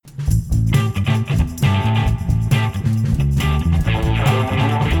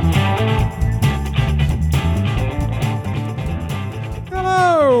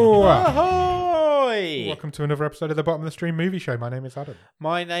welcome to another episode of the Bottom of the Stream Movie Show. My name is Adam.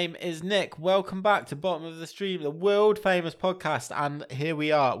 My name is Nick. Welcome back to Bottom of the Stream, the world famous podcast. And here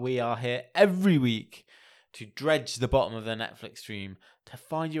we are. We are here every week to dredge the bottom of the Netflix stream to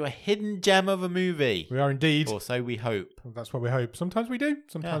find you a hidden gem of a movie. We are indeed. Or so we hope. That's what we hope. Sometimes we do,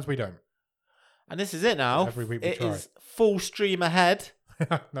 sometimes we don't. And this is it now. Every week we try. It is full stream ahead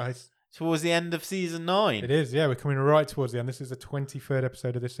Nice. towards the end of season 9. It is, yeah. We're coming right towards the end. This is the 23rd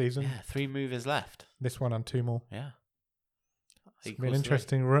episode of this season. Yeah, 3 movies left. This one and 2 more. Yeah. It's going to be an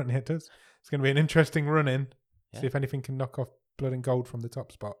interesting run. It does. It's going to be an interesting run in. Yeah. See if anything can knock off Blood and Gold from the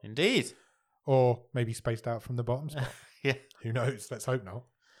top spot. Indeed. Or maybe spaced out from the bottom spot. Yeah. Who knows? Let's hope not.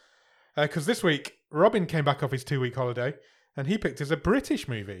 Because this week, Robin came back off his 2-week holiday and he picked us a British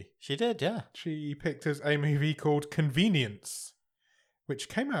movie. She did, yeah. She picked us a movie called Convenience, which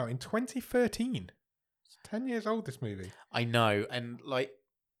came out in 2013. It's 10 years old, this movie. I know. And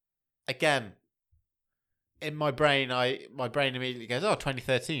again, in my brain immediately goes,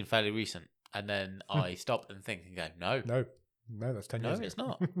 2013, fairly recent. And then I stop and think and go, no. No, that's 10 years ago. No, it's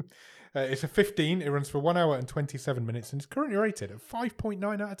not. It's a 15. It runs for 1 hour and 27 minutes and it's currently rated at 5.9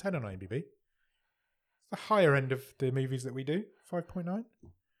 out of 10 on IMDb. It's the higher end of the movies that we do, 5.9.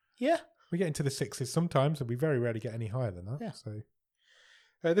 Yeah. We get into the 6s sometimes and we very rarely get any higher than that. Yeah. So,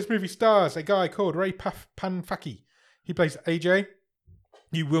 this movie stars a guy called Ray Panfaki. He plays AJ.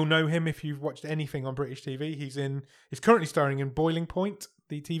 You will know him if you've watched anything on British TV. He's currently starring in Boiling Point,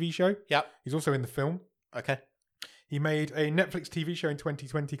 the TV show. Yep. He's also in the film. Okay. He made a Netflix TV show in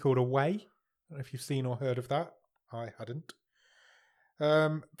 2020 called Away. I don't know if you've seen or heard of that. I hadn't.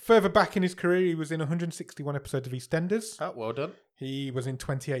 Further back in his career, he was in 161 episodes of EastEnders. Oh, well done. He was in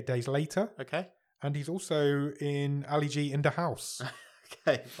 28 Days Later. Okay. And he's also in Ali G in the House.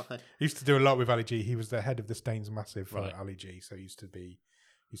 Okay, fine. He used to do a lot with Ali G. He was the head of the Staines Massive for Right. Ali G. So he used to be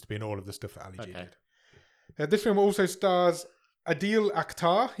in all of the stuff that Ali G Okay. did. This film also stars Adil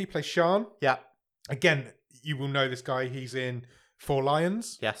Akhtar. He plays Sean. Yeah. Again, you will know this guy. He's in Four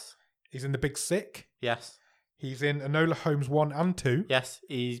Lions. Yes. He's in The Big Sick. Yes. He's in Enola Holmes 1 and 2. Yes.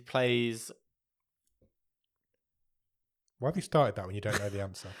 He plays... Why have you started that when you don't know the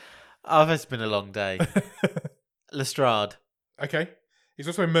answer? Oh, it's been a long day. Lestrade. Okay. He's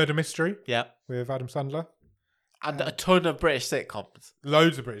also in Murder Mystery Yeah. with Adam Sandler. And a ton of British sitcoms.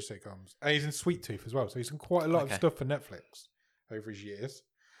 Loads of British sitcoms. And he's in Sweet Tooth as well. So he's in quite a lot of Okay. stuff for Netflix over his years.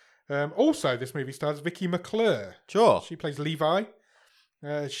 Also, this movie stars Vicky McClure. Sure. She plays Levi.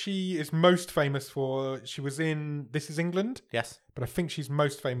 She is most famous for... She was in This Is England. Yes. But I think she's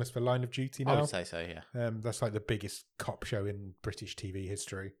most famous for Line of Duty now. I would say so, yeah. That's like the biggest cop show in British TV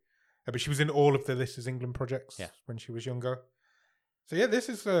history. But she was in all of the This Is England projects when she was younger. So yeah, this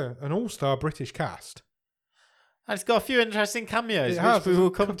is an all-star British cast. And it's got a few interesting cameos, It which has. we will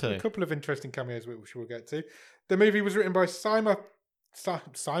A come to. couple of interesting cameos which we'll get to. The movie was written by Simon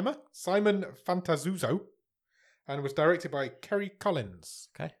Fantazuzzo and was directed by Kerry Collins.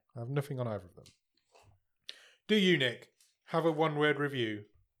 Okay. I have nothing on either of them. Do you, Nick, have a one-word review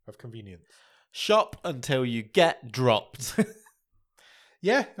of Convenience? Shop until you get dropped.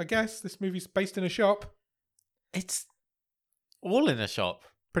 Yeah, I guess. This movie's based in a shop. It's all in a shop,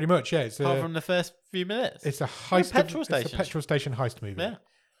 Pretty much, yeah. apart from the first few minutes. It's a heist. petrol It's a station. petrol station heist movie. Yeah.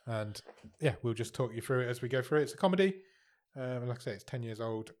 And yeah, we'll just talk you through it as we go through it. It's a comedy. Like I say, it's 10 years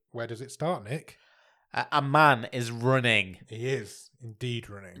old. Where does it start, Nick? A man is running. He is indeed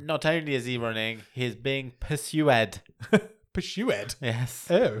running. Not only is he running, he is being pursued. Pursued? Yes.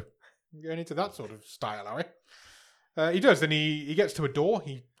 Oh. Going into that sort of style, are we? He does. Then he gets to a door.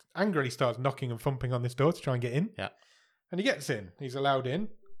 He angrily starts knocking and thumping on this door to try and get in. Yeah. And he gets in. He's allowed in.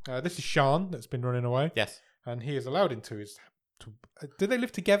 This is Sean that's been running away. Yes. And he is allowed into his... do they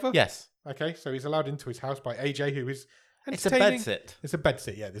live together? Yes. Okay, so he's allowed into his house by AJ, who is It's a entertaining. bed sit It's a bed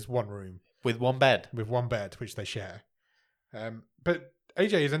sit, yeah. There's one room with one bed. with one bed, which they share. But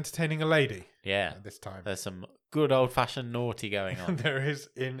AJ is entertaining a lady Yeah. at this time. There's some good old fashioned naughty going on. There is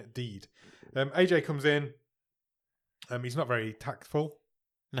indeed. AJ comes in. He's not very tactful.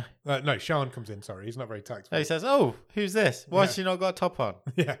 No. No, Sean comes in, sorry. He's not very tactful. He says, "Oh, who's this? Why Yeah. has she not got a top on?"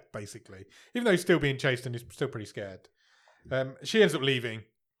 Yeah, basically. Even though he's still being chased and he's still pretty scared. She ends up leaving.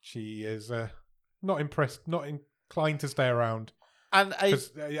 She is not impressed, not inclined to stay around. And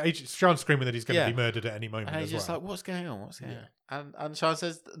Because Sean's screaming that he's going to Yeah. be murdered at any moment and he's as just well. like, "What's going on? What's going on?" And Sean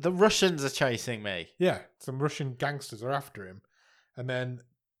says, "The Russians are chasing me." Yeah, some Russian gangsters are after him. And then,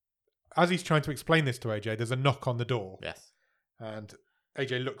 as he's trying to explain this to AJ, there's a knock on the door. Yes. And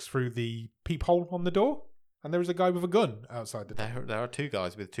AJ looks through the peephole on the door, and there is a guy with a gun outside the door. There are two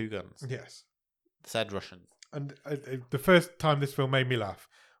guys with two guns. Yes. Said Russians. And the first time this film made me laugh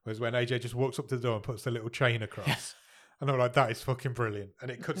was when AJ just walks up to the door and puts the little chain across. And I'm like, that is fucking brilliant.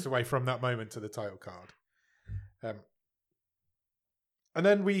 And it cuts away from that moment to the title card. And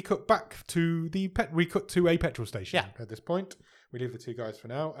then we cut back to we cut to a petrol station at this point. We leave the two guys for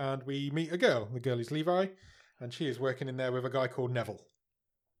now, and we meet a girl. The girl is Levi, and she is working in there with a guy called Neville.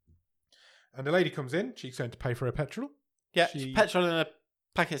 And the lady comes in. She's going to pay for her petrol. Yeah, petrol and a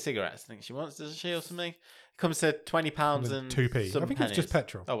packet of cigarettes, I think she wants, doesn't she, or something? It comes to £20 and 2p. some I think pennies. it's just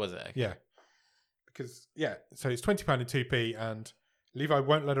petrol. Oh, was it? Okay. Yeah. Because, so it's £20 and 2p, and Levi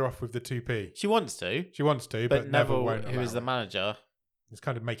won't let her off with the 2p. She wants to. She wants to, but Neville won't allow who is the her. manager... He's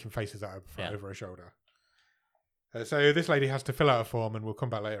kind of making faces at her over her shoulder. So this lady has to fill out a form, and we'll come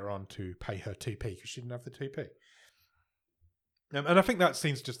back later on to pay her 2p because she didn't have the 2p. And I think that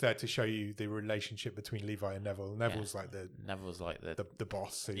scene's just there to show you the relationship between Levi and Neville. Neville's like the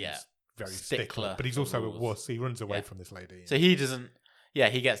boss who's very stickler, but he's also a wuss. He runs away from this lady. So he doesn't. Yeah,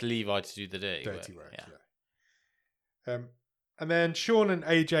 he gets Levi to do the dirty work. Yeah. And then Sean and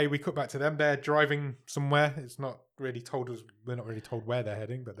AJ, we cut back to them. They're driving somewhere. It's not really told us. We're not really told where they're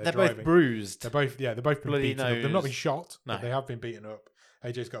heading, but they're driving. Both bruised. They're both been bloody beaten nose. up. They've not been shot, No. but they have been beaten up.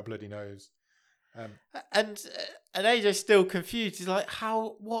 AJ's got a bloody nose. And AJ's still confused. He's like,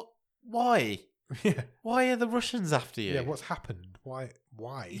 "How? What? Why? Yeah. Why are the Russians after you? Yeah. What's happened? Why?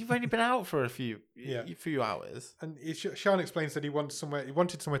 You've only been out for a few hours. And Sean explains that he wanted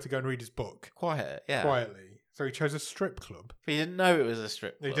somewhere to go and read his book Quietly. So he chose a strip club. But he didn't know it was a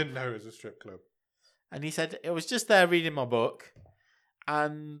strip club. He didn't know it was a strip club. And he said, it was just there reading my book.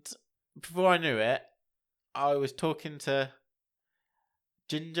 And before I knew it, I was talking to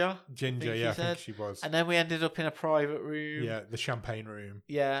Ginger. I think she was. And then we ended up in a private room. Yeah, the champagne room.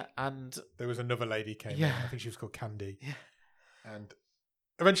 Yeah, and... There was another lady came in. I think she was called Candy. Yeah. And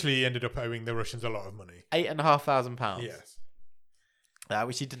eventually he ended up owing the Russians a lot of money. £8,500. Yes.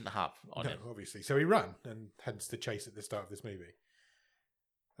 Which he didn't have on him. Obviously. So he ran, and hence the chase at the start of this movie.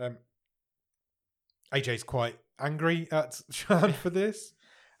 AJ's quite angry at Sean for this.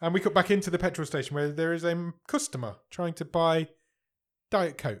 And we cut back into the petrol station where there is a customer trying to buy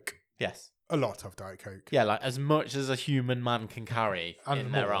Diet Coke. Yes. A lot of Diet Coke. Yeah, like as much as a human man can carry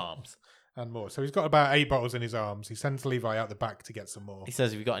in their arms. And more. So he's got about 8 bottles in his arms. He sends Levi out the back to get some more. He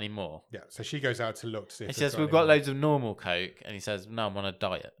says, have you got any more? Yeah, so she goes out to look to see if he says, we've any got more. loads of normal Coke. And he says, no, I'm on a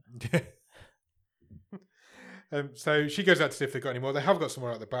diet. So she goes out to see if they've got any more. They have got some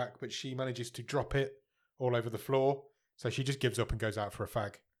more out the back, but she manages to drop it all over the floor. So she just gives up and goes out for a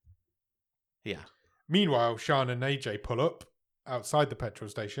fag. Yeah. Meanwhile, Sean and AJ pull up outside the petrol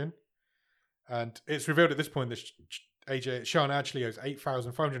station. And it's revealed at this point that Sean actually owes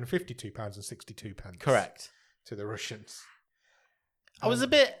 £8,552.62. Correct. To the Russians. I was a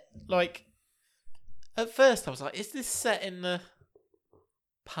bit like, at first I was like, is this set in the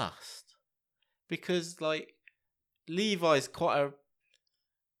past? Because like, Levi's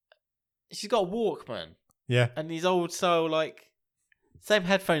she's got a Walkman. Yeah. And these old style, like, same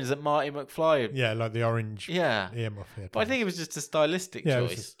headphones that Marty McFly. Yeah, like the orange earmuff headphones. But I think it was just a stylistic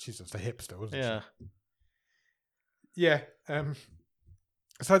choice. She's just a hipster, wasn't she? Yeah.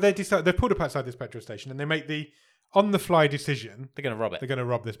 So they pulled up outside this petrol station and they make the on-the-fly decision. They're going to rob it. They're going to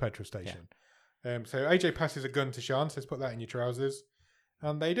rob this petrol station. Yeah. So AJ passes a gun to Sean, says, put that in your trousers.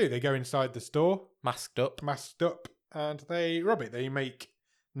 And they do. They go inside the store. Masked up. And they rob it. They make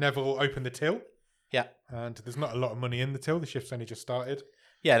Neville open the till. Yeah. And there's not a lot of money in the till. The shift's only just started.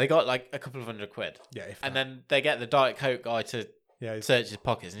 Yeah, they got like a couple of £100. Yeah. And then they get the Diet Coke guy to search his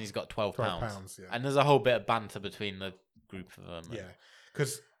pockets and he's got £12. Yeah. And there's a whole bit of banter between the group of them. Yeah.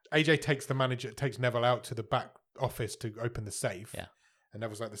 Because AJ takes Neville out to the back office to open the safe. Yeah. And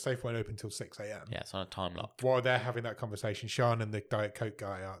Neville's like, the safe won't open until 6 a.m. Yeah, it's on a time lock. While they're having that conversation, Sean and the Diet Coke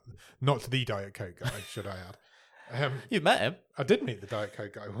guy are... Not the Diet Coke guy, should I add. You met him. I did meet the Diet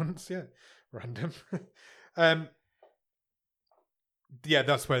Coke guy once, yeah. Random. Yeah,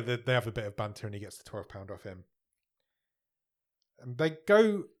 that's where they have a bit of banter and he gets the £12 off him. And they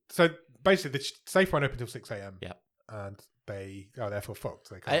go... So basically, the safe won't open until 6 a.m. Yeah. And they are therefore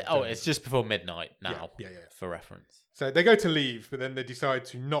fucked. It's just before midnight now. Yeah. For reference. So they go to leave, but then they decide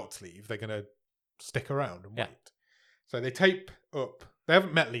to not leave. They're going to stick around and wait. So they tape up. They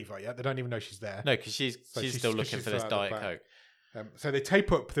haven't met Levi yet. They don't even know she's there. No, because she's still looking for this Diet Coke. So they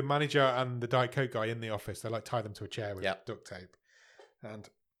tape up the manager and the Diet Coke guy in the office. They like tie them to a chair with duct tape. And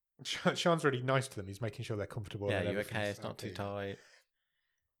Sean's really nice to them. He's making sure they're comfortable. Yeah, you okay? It's not too tight.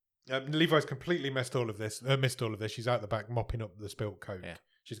 Levi's completely missed all of this. She's out the back mopping up the spilt Coke. Yeah.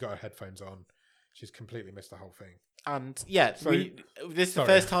 She's got her headphones on. She's completely missed the whole thing. And this is the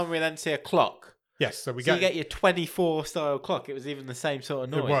first time we then see a clock. Yes, so we So you get your 24 style clock. It was even the same sort of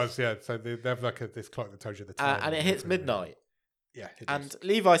noise. It was, yeah. So they have like this clock that tells you the time. And it hits midnight. Yeah, it And does.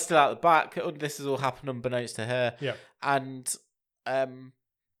 Levi's still out the back. This has all happened unbeknownst to her. Yeah. And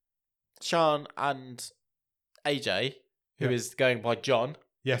Sean and AJ, who is going by John,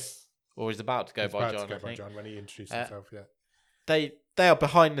 Yes. or is about to go He's by about John, to I go by think. John when he introduced himself, yeah. They are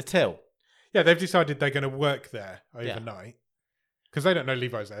behind the till. Yeah, they've decided they're going to work there overnight. Because they don't know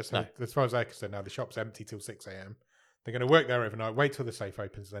Levi's there. So as far as they're concerned now, the shop's empty till 6 a.m. They're going to work there overnight, wait till the safe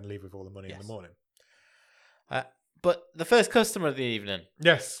opens, and then leave with all the money in the morning. But the first customer of the evening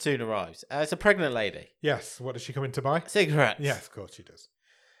soon arrives. It's a pregnant lady. Yes. What does she come in to buy? Cigarettes. Yes, of course she does.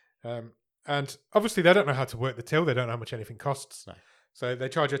 And obviously they don't know how to work the till. They don't know how much anything costs. No. So they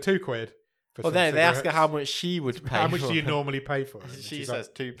charge her £2 for well, then they ask her how much she would pay. How much do you normally pay for? She says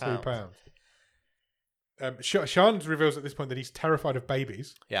 £2. £2. Sean reveals at this point that he's terrified of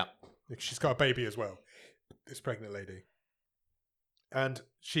babies. Yeah. She's got a baby as well, this pregnant lady. And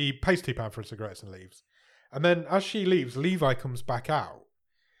she pays £2 for cigarettes and leaves. And then as she leaves, Levi comes back out.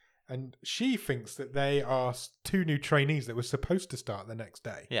 And she thinks that they are 2 new trainees that were supposed to start the next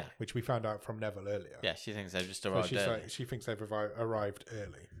day. Yeah. Which we found out from Neville earlier. Yeah, she thinks they've just arrived early. She thinks they've arrived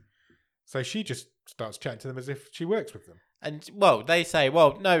early. So she just starts chatting to them as if she works with them. And, they say,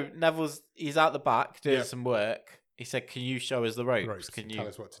 no, he's out the back doing some work. He said, can you show us the ropes? Can you tell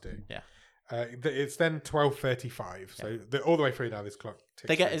us what to do? Yeah. It's then 12:35. So all the way through now, this clock ticks.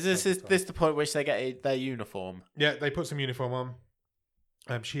 They get, is this the point which they get their uniform? Yeah, they put some uniform on.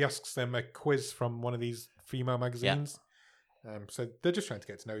 She asks them a quiz from one of these female magazines. So they're just trying to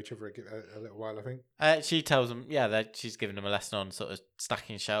get to know each other a little while, I think. She tells them, that she's giving them a lesson on sort of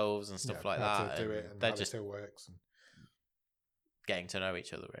stacking shelves and stuff like how that. To do it and they're how just it still works. And getting to know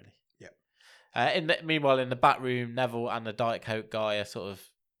each other, really. Yeah. Meanwhile, in the back room, Neville and the Diet Coke guy are sort of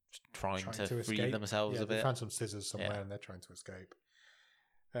trying to free escape. themselves a bit. They found some scissors somewhere and they're trying to escape.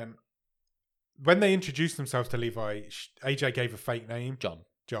 When they introduced themselves to Levi, AJ gave a fake name. John.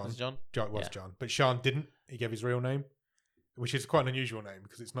 Was it John? John. But Sean didn't. He gave his real name, which is quite an unusual name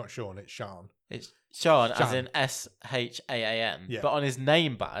because it's not Sean, it's Sean. It's Sean, as in Shaan. Yeah. But on his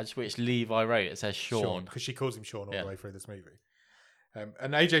name badge, which Levi wrote, it says Sean. Because she calls him Sean all the way through this movie.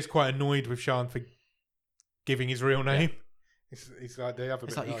 And AJ's quite annoyed with Sean for giving his real name. It's like they have a bit.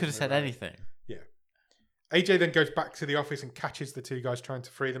 It's like you could have said anything. Yeah. AJ then goes back to the office and catches the 2 guys trying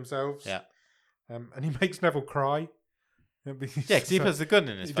to free themselves. Yeah. And he makes Neville cry. Because he puts the gun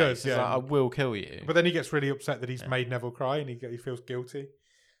in his face. Does, He's like, I will kill you. But then he gets really upset that he's made Neville cry and he feels guilty.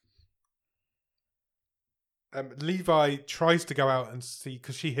 Levi tries to go out and see,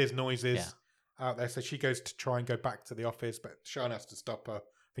 because she hears noises out there, so she goes to try and go back to the office, but Sean has to stop her.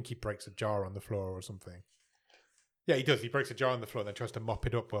 I think he breaks a jar on the floor or something. Yeah, he does. He breaks a jar on the floor and then tries to mop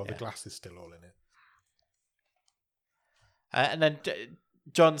it up while the glass is still all in it. And then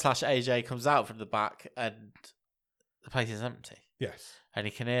John/AJ comes out from the back and the place is empty. Yes. And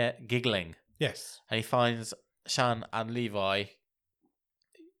he can hear giggling. Yes. And he finds Shan and Levi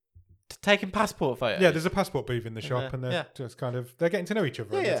taking passport photos. Yeah, there's a passport booth in the shop and they're just they're getting to know each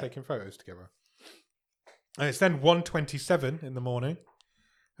other and they're taking photos together. And it's then 1:27 in the morning.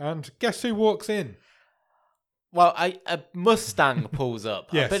 And guess who walks in? Well, a Mustang pulls up.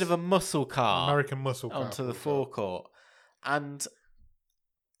 Yes. A bit of a muscle car. American muscle car. Onto the forecourt. And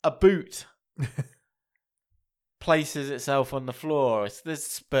a boot places itself on the floor. There's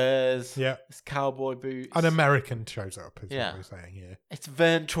Spurs. Yeah. It's cowboy boots. An American shows up, is what we're saying here. It's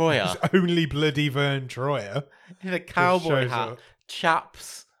Vern Troyer. It's only bloody Vern Troyer. In a cowboy hat.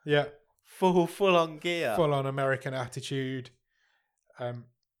 Chaps. Yeah. Full on gear. Full on American attitude.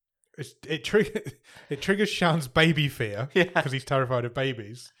 It triggers Sean's baby fear because he's terrified of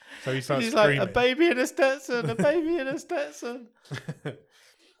babies. So he starts screaming. Like, a baby in a Stetson, a baby in a Stetson.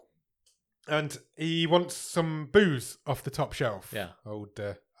 And he wants some booze off the top shelf. Yeah. I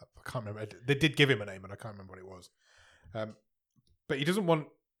can't remember. They did give him a name, and I can't remember what it was. But he doesn't want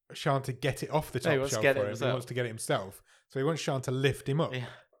Sean to get it off the top shelf for him. He wants to get it himself. So he wants Sean to lift him up. Yeah.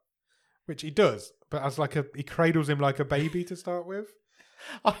 Which he does, but as he cradles him like a baby to start with.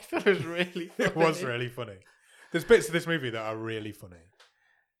 I thought it was really funny. It was really funny. There's bits of this movie that are really funny.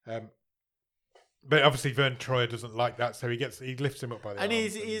 But obviously Vern Troyer doesn't like that, so he lifts him up by the and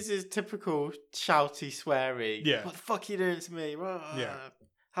arms. He's his typical shouty, sweary. Yeah. What the fuck are you doing to me? Yeah.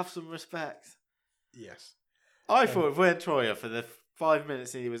 Have some respect. Yes. I thought Vern Troyer for the 5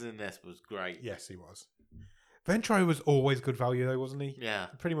 minutes he was in this was great. Yes, he was. Vern Troyer was always good value though, wasn't he? Yeah.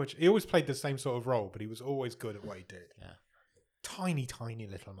 Pretty much. He always played the same sort of role, but he was always good at what he did. Yeah. Tiny, tiny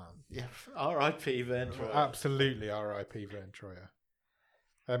little man. Yeah. R.I.P. Vern Troyer. Absolutely R.I.P. Vern Troyer.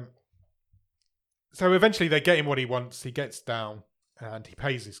 So eventually they get him what he wants. He gets down and he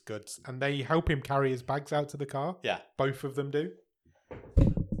pays his goods, and they help him carry his bags out to the car. Yeah. Both of them do.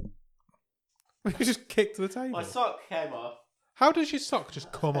 He just kicked the table. My sock came off. How does your sock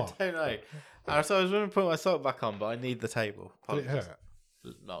just come I off? don't know. So I was going to put my sock back on, but I need the table. Did it hurt?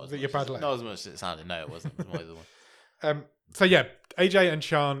 Not Was as it your much bad as- leg? Not as much as it sounded. No, it wasn't. It was my other one. So yeah, AJ and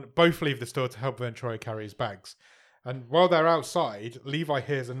Sean both leave the store to help Vern Troy carry his bags. And while they're outside, Levi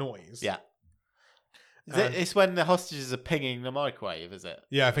hears a noise. Yeah. And- It's when the hostages are pinging the microwave, is it?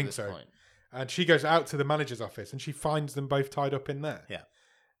 Yeah, I At think this so. point? And she goes out to the manager's office and she finds them both tied up in there.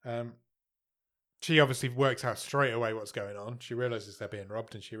 Yeah. She obviously works out straight away what's going on. She realizes they're being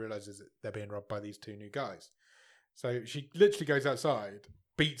robbed, and she realizes that they're being robbed by these two new guys. So she literally goes outside,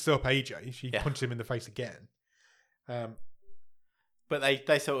 beats up AJ. She Yeah. punches him in the face again. But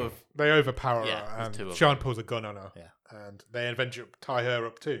they sort of... They overpower Yeah, her, there's two and of Sean pulls a gun on her. Yeah. And they eventually tie her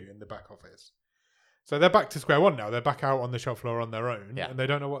up too in the back office. So they're back to square one now. They're back out on the shop floor on their own, Yeah. and they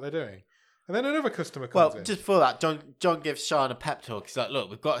don't know what they're doing. And then another customer Well, comes in. just before that, John gives Sean a pep talk. He's like, look,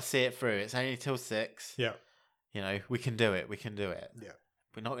 we've got to see it through. It's only till 6. Yeah. You know, we can do it. We can do it. Yeah.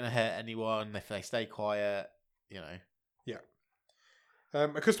 We're not going to hurt anyone if they stay quiet, you know. A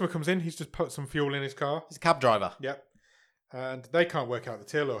customer comes in. He's just put some fuel in his car. He's a cab driver. Yep. And they can't work out the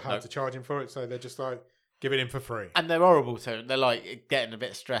till or how Nope. to charge him for it, so they're just like, give it him for free. And they're horrible to him. They're like getting a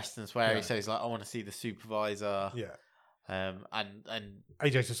bit stressed and sweary. Yeah. So he's like, I want to see the supervisor. Yeah. And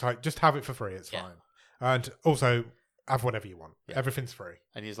AJ's just like, just have it for free. It's Yeah. fine. And also, have whatever you want. Yeah. Everything's free.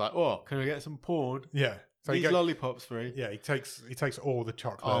 he's like, oh, can I get some porn? Yeah. So These lollipops free. yeah, he takes all the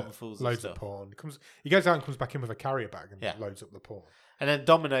chocolate, Armfuls of loads stuff. of porn. He goes out and comes back in with a carrier bag and Yeah. loads up the porn. And then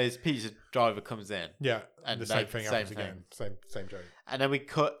Domino's pizza driver comes in. Yeah, And the they- same thing same happens thing. again. Same joke. And then we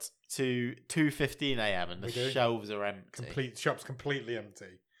cut to 2:15 a.m. and the We do. shelves are empty. Shop's completely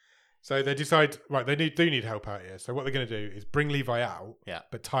empty. So they decide, right, they do need help out here. So what they're going to do is bring Levi out, Yeah.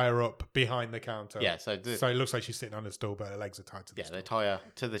 but tie her up behind the counter. Yeah, so it looks like she's sitting on a stool, but her legs are tied to the they stool. tie her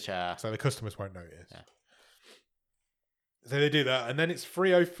to the chair. So the customers won't notice. Yeah. So they do that, and then it's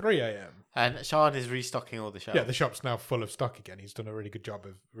 3:03 a.m. And Sean is restocking all the shelves. Yeah, the shop's now full of stock again. He's done a really good job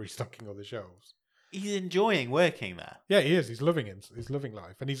of restocking all the shelves. He's enjoying working there. Yeah, he is. He's loving it. He's loving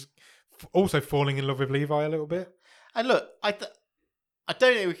life, and he's also falling in love with Levi a little bit. And look, I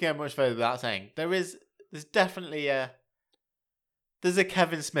don't think we can go much further without saying there's definitely there's a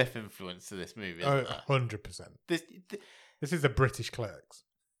Kevin Smith influence to this movie, isn't there? 100%. This is the British Clerks.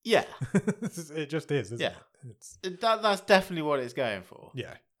 Yeah, It just is, isn't Yeah. it? It's, that's definitely what it's going for.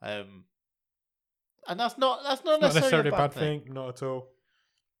 yeah. And that's not It's not necessarily a bad thing. thing. Not at all.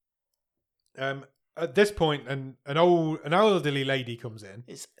 At this point, an elderly lady comes in.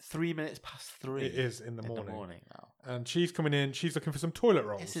 It's 3 minutes past 3. It is in the morning. Now. And she's coming in. She's looking for some toilet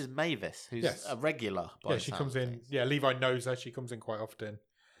rolls. This is Mavis, who's Yes. a regular. By Yeah, the she sound comes of in. things. Yeah, Levi knows her. She comes in quite often.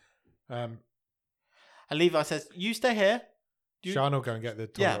 And Levi says, "You stay here." Sean will go and get the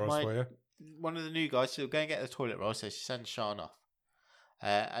toilet Yeah, rolls for you. One of the new guys, she'll go and get the toilet roll, so she sends Sean off.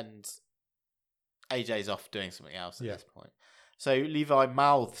 And AJ's off doing something else at Yeah. this point. So Levi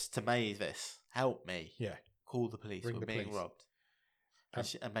mouths to Mavis, "Help me. Yeah. Call the police. Ring We're the being police." robbed."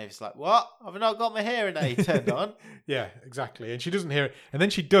 And Mavis is like, "What? I've not got my hearing aid turned on." Yeah, exactly. And she doesn't hear it. And then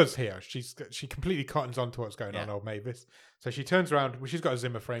she does hear. She completely cottons on to what's going on, Yeah. old Mavis. So she turns around. Well, she's got a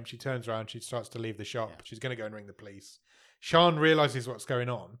Zimmer frame. She turns around. She starts to leave the shop. Yeah. She's going to go and ring the police. Sean realizes what's going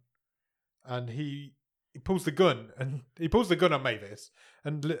on. And he pulls the gun. And he pulls the gun on Mavis.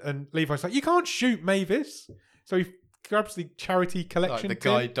 And Levi's like, you can't shoot Mavis. So he grabs the charity Like collection the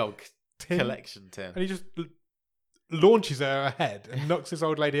guide dog tin, collection tin. and he just launches at her head and knocks this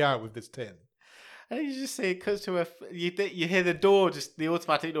old lady out with this tin. And you just see it cuts to her. You hear the door, just the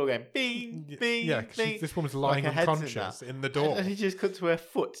automatic door going bing, bing, Yeah, 'cause bing. this woman's like lying her head's in unconscious that. in the door. And he just cut to her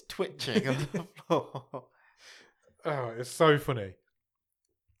foot twitching on the floor. Oh, it's so funny.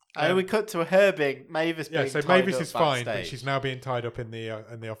 And then we cut to her being Mavis. Yeah, being so tied Mavis up is fine, but backstage. she's now being tied up in the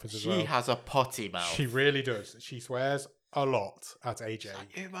office as She well. has a potty mouth. She really does. She swears a lot at AJ. She's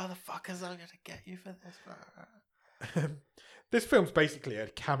like, "You motherfuckers, I'm gonna get you for this." This film's basically a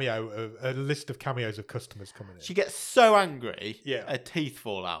cameo of a list of cameos of customers coming in. She gets so angry, Yeah. her teeth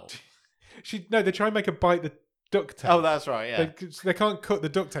fall out. They try and make her bite the duct tape. Oh, that's right. Yeah, They can't cut the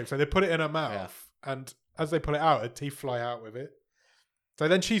duct tape, so they put it in her mouth, and as they pull it out, her teeth fly out with it. So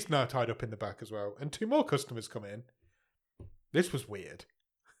then she's now tied up in the back as well, and 2 more customers come in. This was weird.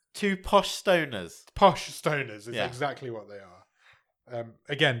 2 posh stoners. Posh stoners is Yeah. exactly what they are.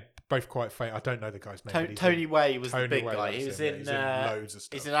 Again, both quite faint. I don't know the guy's name. but he's Tony Way was Tony the big Way, guy. that's He was him, yeah. in. He's in loads of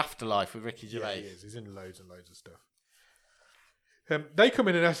stuff. He's in Afterlife with Ricky Yeah, Gervais. he is. He's in loads and loads of stuff. They come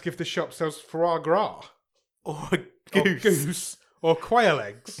in and ask if the shop sells foie gras Or a or goose. goose or quail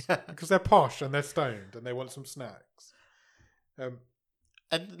eggs because they're posh and they're stoned and they want some snacks.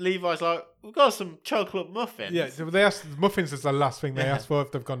 And Levi's like, we've got some chocolate muffins. Yeah, so they asked muffins is the last thing they Yeah. asked for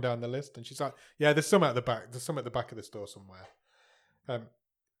if they've gone down the list, and she's like, "Yeah, there's some at the back. There's some at the back of the store somewhere."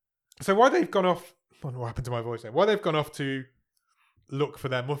 So why they've gone off? What happened to my voice there? Why they've gone off to look for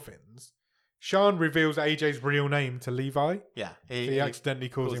their muffins? Sean reveals AJ's real name to Levi. Yeah. He accidentally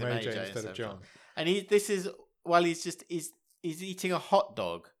calls him AJ instead of John. And he's eating a hot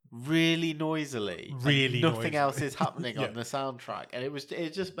dog really noisily. Really and nothing noisy. else is happening Yeah. on the soundtrack. And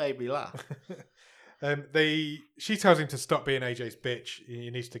it just made me laugh. She tells him to stop being AJ's bitch.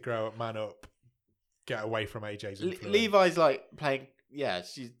 He needs to grow up, man up, get away from AJ's influence. Levi's like playing. Yeah,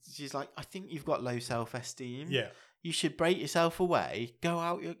 she's like, I think you've got low self-esteem. Yeah, You should break yourself away. Go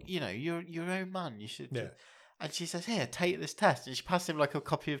out. You're your own man. You should. yeah, And she says, "Here, take this test." And she passes him like a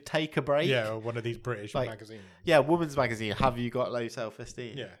copy of Take a Break. yeah. Or one of these British Like, magazines. Yeah, Woman's Magazine. Have you got low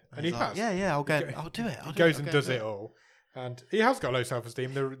self-esteem? Yeah, and he's he like, has. Yeah. I'll go. He go- I'll do it. He goes and does it all, and he has got low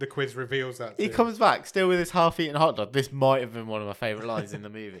self-esteem. The quiz reveals that. He to him. comes back still with his half-eaten hot dog. This might have been one of my favourite lines in the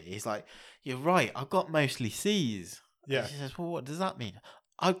movie. He's like, "You're right. I've got mostly C's." Yeah. And she says, "Well, what does that mean?"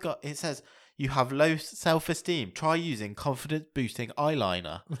 It says, "You have low self-esteem. Try using confidence-boosting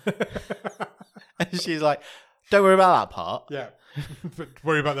eyeliner." And she's like, "Don't worry about that part." Yeah, but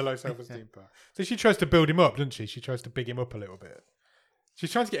worry about the low self-esteem part. So she tries to build him up, doesn't she? She tries to big him up a little bit.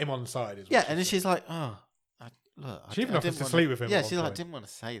 She's trying to get him on side. Is what Yeah, she and then says. she's like, look. She even I offers didn't to wanna-" sleep with him at Yeah, one she's like, "I point. didn't want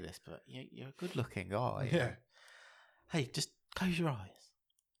to say this, but you're a good-looking guy. Yeah, Hey, just close your eyes."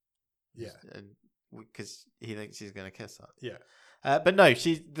 yeah, Because he thinks she's going to kiss her. yeah, But no,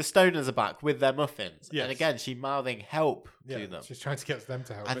 the stoners are back with their muffins. Yes. And again, she's mouthing help yeah. to them. She's trying to get them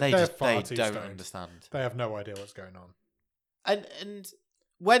to help, And but they they're just far they too don't stoned. understand. They have no idea what's going on. And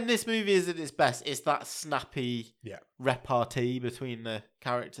when this movie is at its best, it's that snappy Yeah, repartee between the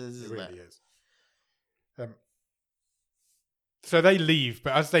characters, it isn't really it? is. So they leave,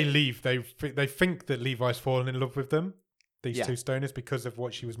 but as they leave, they think that Levi's fallen in love with them, these Yeah. two stoners, because of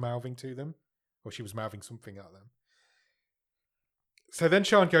what she was mouthing to them, or she was mouthing something at them. So then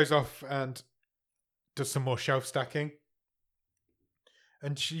Sean goes off and does some more shelf stacking,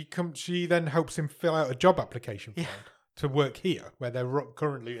 and she then helps him fill out a job application form to work here, where they're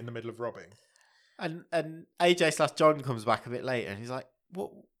currently in the middle of robbing. And AJ/John comes back a bit later and he's like,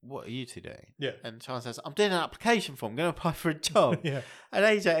 What are you two doing? Yeah, And Sean says, "I'm doing an application form. I'm going to apply for a job." yeah, And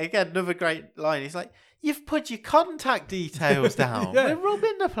AJ, again, another great line. He's like, "You've put your contact details down. Yeah. We're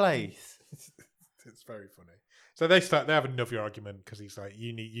robbing the place." it's very funny. So they have another argument because he's like,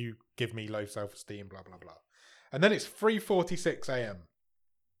 you give me low self-esteem, blah blah blah, and then it's 3:46 a.m.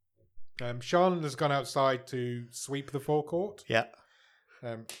 Sean has gone outside to sweep the forecourt, Yeah.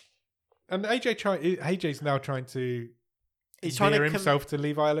 and AJ's now trying to He's trying endear to himself to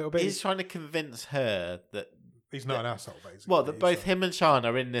Levi a little bit. He's trying to convince her that He's not an asshole, basically. well, that He's both like- him and Sean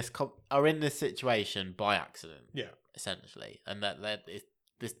are in this situation by accident, Yeah, essentially, and that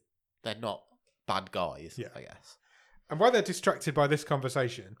they're not bad guys. Yeah. I guess. and while they're distracted by this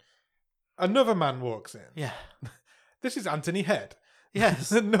conversation, another man walks in. Yeah. This is Anthony Head.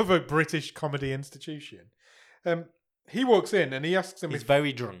 Yes. Another British comedy institution. He walks in and he asks him He's if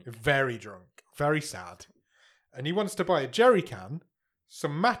very drunk. very drunk, very sad, and he wants to buy a jerry can,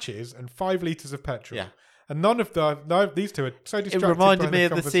 some matches, and 5 litres of petrol. Yeah. And none of these two are so It distracted. reminded by me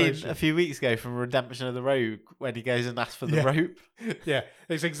of the scene conversation. a few weeks ago from Redemption of the Rogue when he goes and asks for the Yeah. rope. Yeah,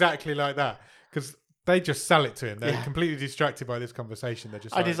 it's exactly like that because they just sell it to him. They're Yeah. completely distracted by this conversation. They're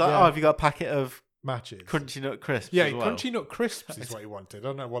just And like, he's like, yeah, "Oh, have you got a packet of matches, Crunchy Nut Crisps?" yeah, as well? Crunchy Nut Crisps is what he wanted. I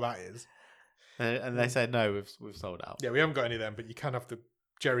don't know what that is. And they say, "No, we've sold out." Yeah, we haven't got any of them, but you can have the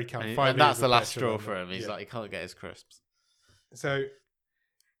jerry can. And, 5 and that's litres the of last petrol straw on for it. him. He's Yeah. like, he can't get his crisps. So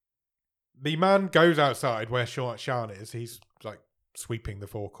the man goes outside where Sean is. He's like sweeping the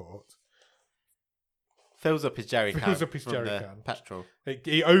forecourt. Fills up his jerry can. Fills up his from jerry the can. Petrol.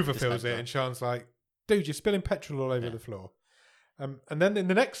 He overfills Dispenser. it, and Sean's like, "Dude, you're spilling petrol all over Yeah. the floor." And then in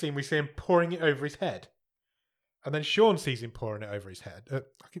the next scene, we see him pouring it over his head. And then Sean sees him pouring it over his head. I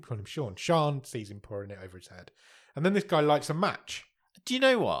keep calling him Sean. Sean sees him pouring it over his head. And then this guy lights a match. Do you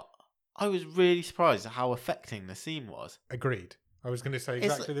know what? I was really surprised at how affecting the scene was. Agreed. I was going to say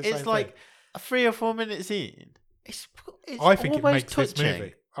exactly the It's same like thing. a 3 or 4 minute scene. It's I think it almost makes this touching.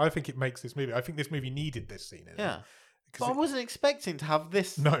 movie. I think it makes this movie. I think this movie needed this scene in it. Yeah. 'Cause But I wasn't expecting to have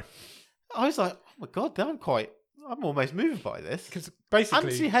this. No. I was like, oh my God, I'm almost moved by this. Because basically,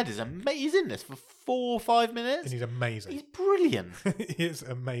 Anthony Head is amazing. He's in this for 4 or 5 minutes. and he's amazing. He's brilliant. He is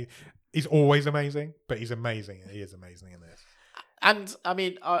amazing. He's always amazing, but he's amazing. He is amazing in this. And I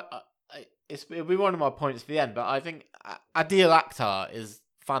mean, it'll be one of my points for the end, but I think Adil Akhtar is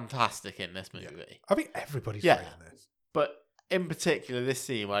fantastic in this movie. I think everybody's Yeah. great in this. But in particular, this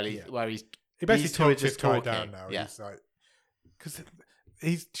scene where Yeah. he's He basically these two are talks this just guy talking. down now. Yeah. He's like, because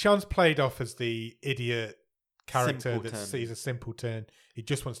Sean's played off as the idiot character Simpleton. he's a simpleton. He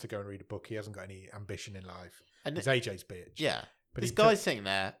just wants to go and read a book. He hasn't got any ambition in life. And He's AJ's bitch. yeah. But This he guy's sitting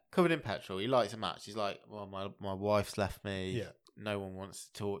there, covered in petrol. He lights a match. He's like, well, my wife's left me. Yeah. No one wants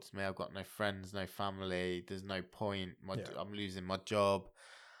to talk to me. I've got no friends, no family. There's no point. Yeah. I'm losing my job.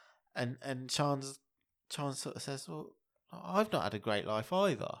 And Sean sort of says, well, I've not had a great life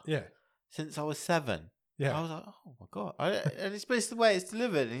either. Yeah. Since I was 7. Yeah. I was like, oh my God. And it's basically the way it's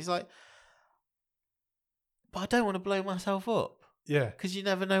delivered. And he's like, but I don't want to blow myself up. Yeah. Because you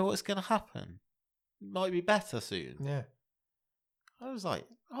never know what's going to happen. Might be better soon. Yeah. I was like,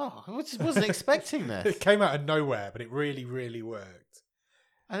 oh, I just wasn't expecting this. It came out of nowhere, but it really, really worked.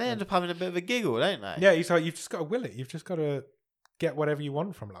 And they end up having a bit of a giggle, don't they? Yeah, he's like, you've just got to will it. You've just got to get whatever you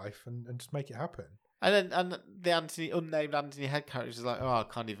want from life and just make it happen. And then the unnamed Anthony Head character is like, oh, I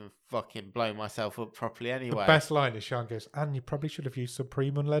can't even fucking blow myself up properly anyway. The best line is Sean goes, and you probably should have used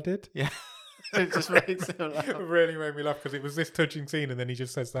Supreme unleaded. Yeah. It just makes him laugh. It really made me laugh because it was this touching scene and then he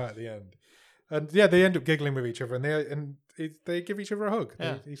just says that at the end. And yeah, they end up giggling with each other and they give each other a hug.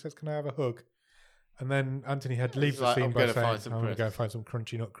 Yeah. He says, can I have a hug? And then Anthony Head leaves the like, scene I'm by gonna saying, find some I'm going to go crisps. find some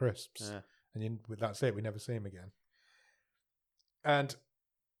crunchy nut crisps. Yeah. And that's it. We never see him again. And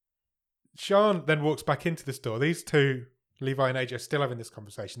Sean then walks back into the store. These two, Levi and AJ, are still having this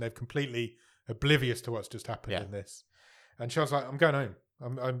conversation. They're completely oblivious to what's just happened Yeah. in this. And Sean's like, I'm going home.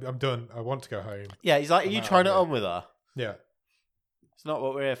 I'm done. I want to go home. Yeah, he's like, are I'm you out trying of it here. on with her? Yeah. It's not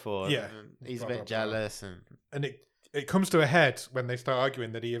what we're here for. Yeah. And he's Blah, a bit blah, blah. jealous. And it comes to a head when they start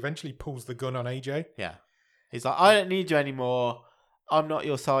arguing that he eventually pulls the gun on AJ. Yeah. He's like, I don't need you anymore. I'm not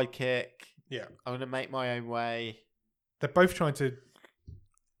your sidekick. Yeah. I'm going to make my own way. They're both trying to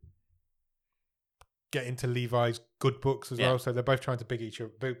get into Levi's good books as Yeah. well. So they're both trying to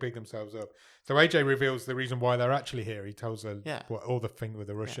big themselves up. So AJ reveals the reason why they're actually here. He tells her Yeah. what all the thing with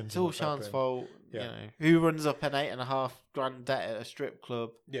the Yeah, Russians. it's and all what's Sean's happened. fault. Yeah. You know, who runs up an $8.5 debt at a strip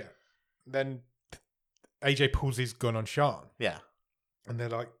club? Yeah. Then AJ pulls his gun on Sean, Yeah. and they're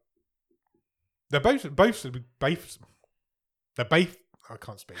like, they're both. I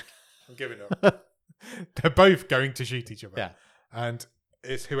can't speak. I'm giving up. They're both going to shoot each other. Yeah. And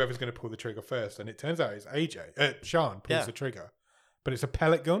it's whoever's going to pull the trigger first. And it turns out it's Sean pulls Yeah. the trigger, but it's a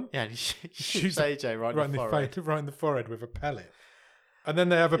pellet gun Yeah, and he shoots Shoots AJ right in the forehead. right in the forehead with a pellet. And then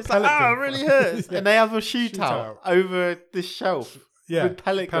they have a It's like, pellet gun. it really hurts. Yeah. And they have a shootout Shootout. over this shelf Yeah, with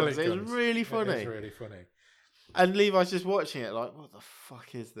pellet guns. It was guns. really It funny. is really funny. And Levi's just watching it like, what the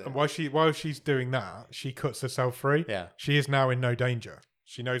fuck is this? And while she's doing that, she cuts herself free. Yeah. She is now in no danger.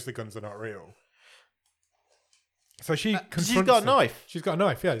 She knows the guns are not real. So she confronts She's got a him. knife. She's got a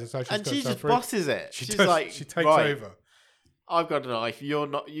knife, yeah. So And got she herself just free. bosses it. She She's does. like, She takes right, over. I've got a knife.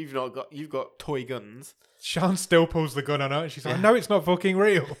 You've got toy guns. Sean still pulls the gun on her, and she's like, Yeah. "No, it's not fucking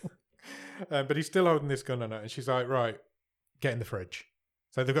real." But he's still holding this gun on her, and she's like, "Right, get in the fridge."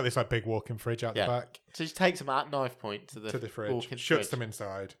 So they've got this like big walk-in fridge out Yeah. the back So she takes them at knife point to the fridge, walk-in shuts fridge. them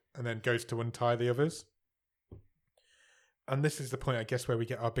inside, and then goes to untie the others. And this is the point, I guess, where we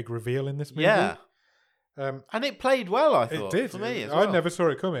get our big reveal in this movie. Yeah. Um, And it played well, I it thought. did. For me as I well. never saw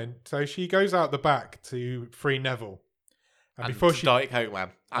it coming. So she goes out the back to free Neville, and before she Diet Coke Man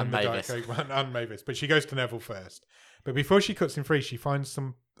and the Diet Mavis. Coke man and Mavis, but she goes to Neville first. But before she cuts him free, she finds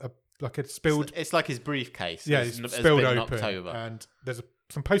some like a spilled, It's like his briefcase. yeah, it's it's has spilled been open, knocked over. and there's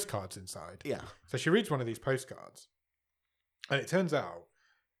some postcards inside. Yeah. So she reads one of these postcards, and it turns out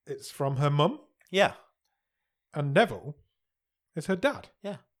it's from her mum, Yeah. and Neville is her dad.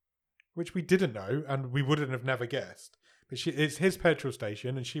 Yeah. Which we didn't know, and we wouldn't have never guessed. But it's his petrol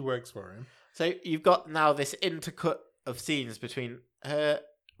station, and she works for him. So you've got now this intercut of scenes between her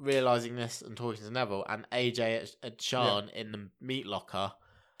realizing this and talking to Neville, and AJ and Sean in the meat locker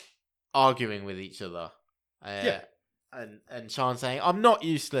arguing with each other. Yeah. And Sean saying, "I'm not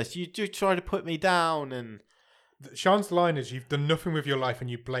useless. You do try to put me down." And Sean's line is, "You've done nothing with your life, and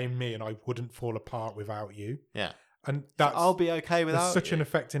you blame me, and I wouldn't fall apart without you." yeah, And that's I'll be okay without It's such you. an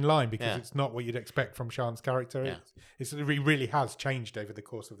affecting line because Yeah. it's not what you'd expect from Sean's character. Yeah. It really has changed over the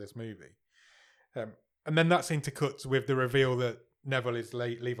course of this movie. And then that's intercuts with the reveal that Neville is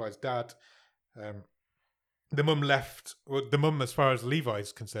Levi's dad. The mum left, well, the mum, as far as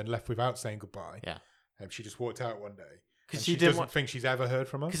Levi's concerned, left without saying goodbye. Yeah. She just walked out one day. because she doesn't think she's ever heard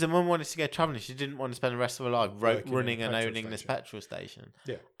from her. Because the mum wanted to go travelling. She didn't want to spend the rest of her life running and owning this petrol station.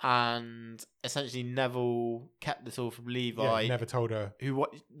 Yeah. And essentially Neville kept this all from Levi. Yeah, never told her.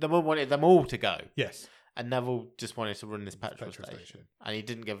 The mum wanted them all to go. Yes. And Neville just wanted to run this petrol station. And he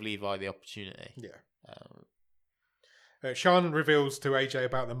didn't give Levi the opportunity. Yeah. Sean reveals to AJ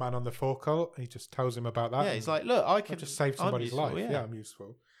about the man on the forecourt. He just tells him about that. Yeah, he's like, look, I can just save somebody's life. Yeah. I'm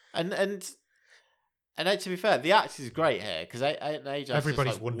useful. And then, to be fair, the act is great here because AJ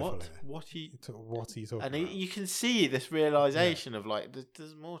everybody's like, wonderful. What are you talking and about? You can see this realization of like,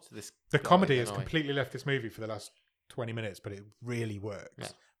 there's more to this. The comedy has completely left this movie for the last 20 minutes, but it really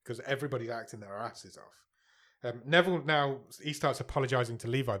works because everybody's acting their asses off. Neville now he starts apologizing to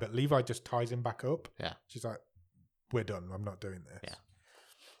Levi, but Levi just ties him back up. Yeah, she's like, "We're done. I'm not doing this." Yeah.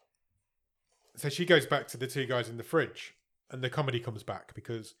 So she goes back to the two guys in the fridge, and the comedy comes back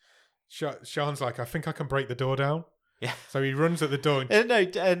because Sean's like, "I think I can break the door down." Yeah. So he runs at the door. And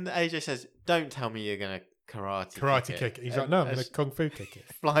AJ says, "Don't tell me you're gonna karate kick it." He's like, "No, I'm gonna kung fu kick it."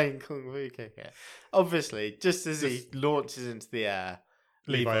 Flying kung fu kick it. Obviously, just as he launches into the air,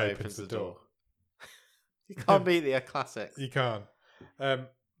 Levi opens the door. You can't beat the classic. You can't.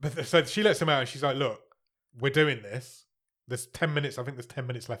 But so she lets him out and she's like, look, we're doing this. There's 10 minutes. I think there's 10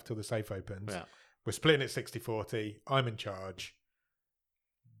 minutes left till the safe opens. Yeah. We're splitting it 60-40. I'm in charge.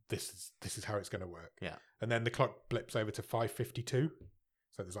 This is how it's going to work. Yeah. And then the clock blips over to 5:52.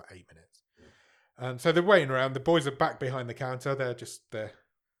 So there's like 8 minutes. And so they're waiting around. The boys are back behind the counter. They're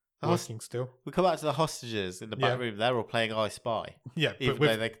working still. We come back to the hostages in the back room. They're all playing I Spy. Yeah,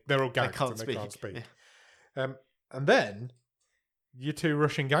 but they're all gagged and they can't speak. Yeah. And then your two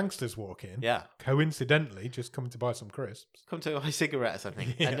Russian gangsters walk in. Yeah. Coincidentally, just coming to buy some crisps. Come to buy cigarettes, I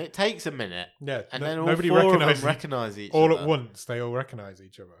think. Yeah. And it takes a minute. Yeah. And then all nobody four of them recognise each other. All at once, they all recognise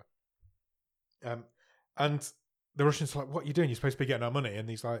each other. And the Russians are like, what are you doing? You're supposed to be getting our money. And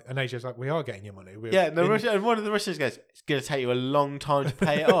he's like, and AJ's like, we are getting your money. And one of the Russians goes, it's going to take you a long time to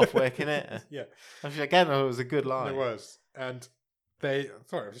pay it off, working it. Yeah. Again, it was a good line. It was. And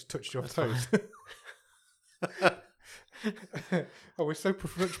sorry, I just touched your toes. Oh, we're so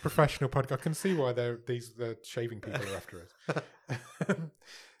professional podcast. I can see why the shaving people are after us.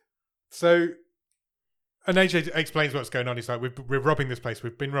 So, and AJ explains what's going on. He's like, we're robbing this place.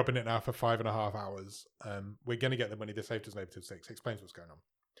 We've been robbing it now for 5.5 hours. We're going to get the money. The safe doesn't open till 6. Explains what's going on.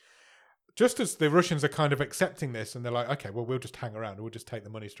 Just as the Russians are kind of accepting this, and they're like, okay, well, we'll just hang around. We'll just take the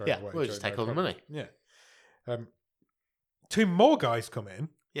money straight away. We'll just take all the money. Yeah. Two more guys come in.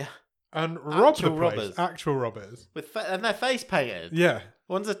 Yeah. And rob the place. Robbers. Actual robbers. And they're face painted. Yeah.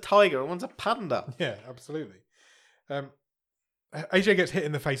 One's a tiger and one's a panda. Yeah, absolutely. AJ gets hit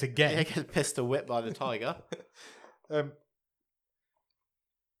in the face again. He gets pistol whipped by the tiger.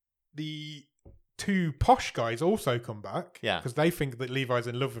 The two posh guys also come back. Yeah. Because they think that Levi's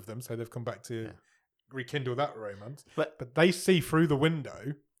in love with them, so they've come back to rekindle that romance. But they see through the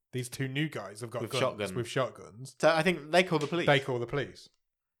window, these two new guys have got guns with shotguns. So I think they call the police. They call the police.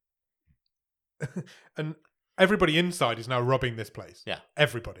 And everybody inside is now robbing this place. Yeah.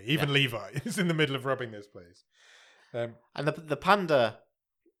 Everybody. Even Levi is in the middle of robbing this place. And the panda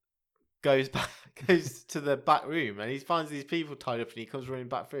goes to the back room and he finds these people tied up and he comes running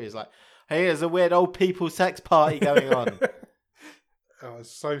back through. He's like, hey, there's a weird old people sex party going on. Oh, it's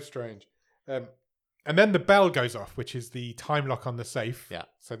so strange. And then the bell goes off, which is the time lock on the safe. Yeah.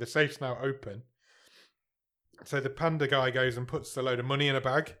 So the safe's now open. So the panda guy goes and puts a load of money in a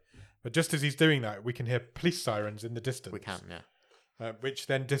bag. But just as he's doing that, we can hear police sirens in the distance. We can, yeah. Which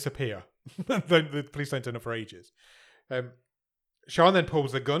then disappear. The police don't turn up for ages. Sean then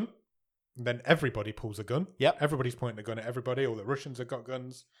pulls a gun. And then everybody pulls a gun. Yep. Everybody's pointing a gun at everybody. All the Russians have got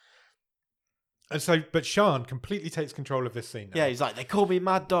guns. And so, but Sean completely takes control of this scene now. Yeah, he's like, they call me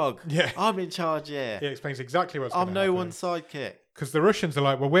Mad Dog. Yeah. I'm in charge here. He explains exactly what's going to happen. I'm no one's sidekick. Because the Russians are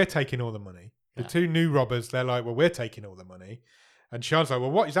like, well, we're taking all the money. The two new robbers, they're like, well, we're taking all the money. And Sean's like,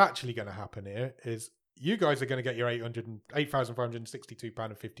 well, what is actually going to happen here is you guys are going to get your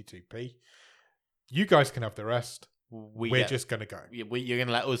 £8,562.52p. You guys can have the rest. We're just going to go. You're going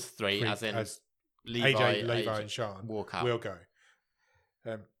to let us three, as Levi and Sean, walk out. We'll go.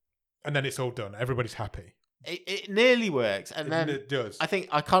 And then it's all done. Everybody's happy. It nearly works. And then it does. I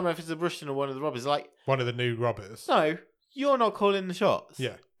can't remember if it's a Russian or one of the robbers. Like one of the new robbers. No, you're not calling the shots.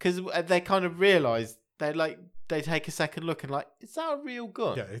 Yeah. Because they kind of realise they take a second look and like, is that a real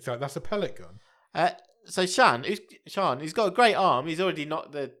gun? Yeah, it's like, that's a pellet gun. So Sean, he's got a great arm. He's already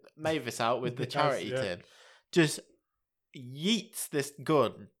knocked the Mavis out with the charity tin. Just yeets this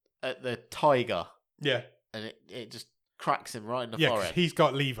gun at the tiger. Yeah. And it just cracks him right in the forehead. forehead. He's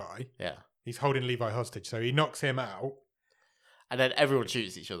got Levi. Yeah. He's holding Levi hostage. So he knocks him out And then everyone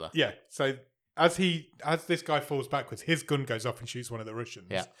shoots each other. Yeah. So as this guy falls backwards, his gun goes off and shoots one of the Russians.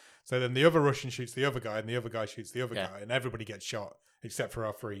 Yeah. So then the other Russian shoots the other guy, and the other guy shoots the other Yeah. guy, and everybody gets shot except for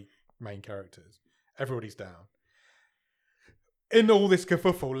our 3 main characters. Everybody's down. In all this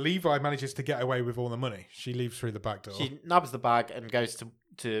kerfuffle, Levi manages to get away with all the money. She leaves through the back door. She nabs the bag and goes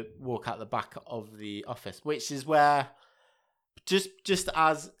to walk out the back of the office, which is where just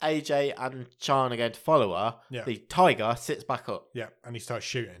as AJ and Sean are going to follow her, Yeah. the tiger sits back up. Yeah, and he starts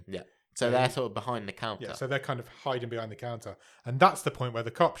shooting. Yeah. So they're sort of behind the counter. Yeah, so they're kind of hiding behind the counter. And that's the point where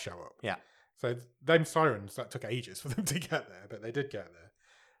the cops show up. Yeah. So them sirens, that took ages for them to get there, but they did get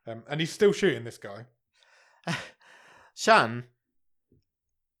there. And he's still shooting this guy. Shan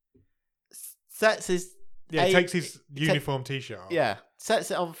sets his Takes his uniform t-shirt off.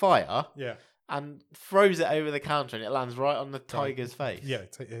 sets it on fire Yeah. and throws it over the counter, and it lands right on the tiger's face. Yeah,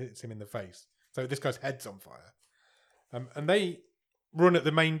 it hits him in the face. So this guy's head's on fire. And they run at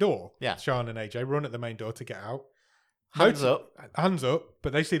the main door. Yeah. Sean and AJ run at the main door to get out. Hands up. Hands up,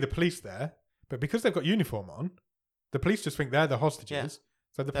 but they see the police there. But because they've got uniform on, the police just think they're the hostages. Yeah.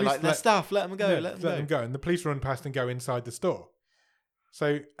 So the They're police like, they're staff, let them go, yeah, let them go. And the police run past and go inside the store.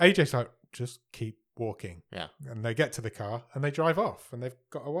 So AJ's like, just keep walking. Yeah. And they get to the car and they drive off and they've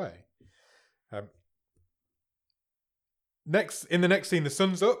got away. In the next scene, the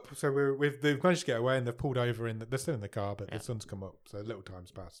sun's up. So they've managed to get away and they've pulled over they're still in the car, but the sun's come up. So a little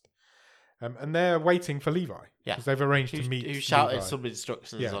time's passed. And they're waiting for Levi. Yeah. Because they've arranged to meet Who shouted Levi. some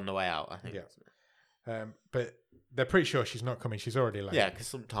instructions Yeah. on the way out, I think. Yeah. But they're pretty sure she's not coming. She's already late. Yeah, because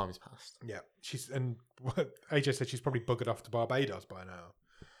some time's passed. Yeah, and AJ said she's probably buggered off to Barbados by now.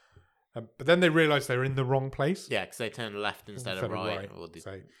 But then they realise they're in the wrong place. Yeah, because they turn left instead of right.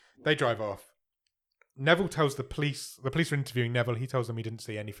 So they drive off. Neville tells the police are interviewing Neville. He tells them he didn't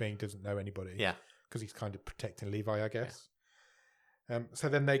see anything, doesn't know anybody. Yeah. Because he's kind of protecting Levi, I guess. Yeah. So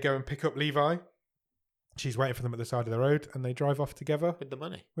then they go and pick up Levi. She's waiting for them at the side of the road, and they drive off together With the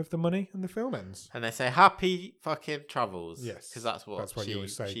money. and the film ends. And they say, happy fucking travels. Yes. Because that's what you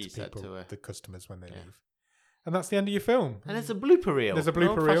always say she to said people, to her. the customers when they leave. And that's the end of your film. And there's a blooper reel. There's a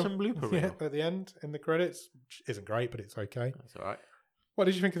blooper reel. Blooper reel. Yeah, at the end, in the credits. Which isn't great, but it's okay. That's all right. What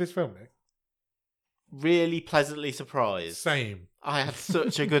did you think of this film, Nick? Really pleasantly surprised. Same. I had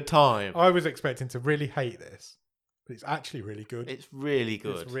such a good time. I was expecting to really hate this, but it's actually really good. It's really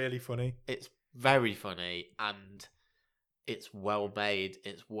good. It's really funny. It's very funny, and it's well made.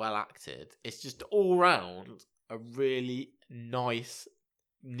 It's well acted. It's just all round a really nice,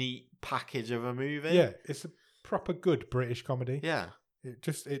 neat package of a movie. Yeah, it's a proper good British comedy. Yeah. It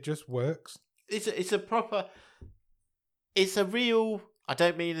just works. It's a proper. It's a real. I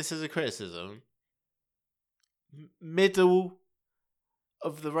don't mean this as a criticism. Middle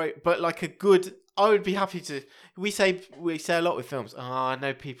of the road, but like a good. I would be happy to. We say a lot with films. Oh, I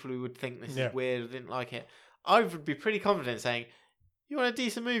know people who would think this is weird or didn't like it. I would be pretty confident saying, "You want a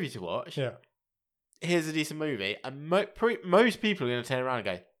decent movie to watch? Yeah, here's a decent movie," and most people are going to turn around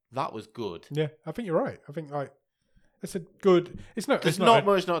and go, "That was good." Yeah, I think you're right. I think it's a good. It's not. There's it's not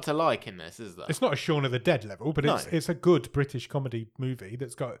much not to like in this, is there? It's not a Shaun of the Dead level, but it's a good British comedy movie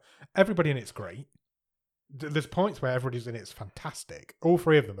that's got everybody in it's great. There's points where everybody's in it's fantastic. All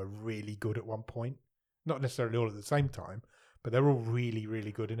 3 of them are really good at one point. Not necessarily all at the same time, but they're all really,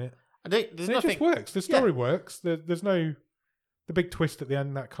 really good in it. It just works. The story works. There's no the big twist at the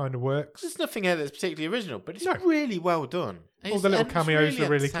end that kind of works. There's nothing here that's particularly original, but it's really well done. All the little cameos are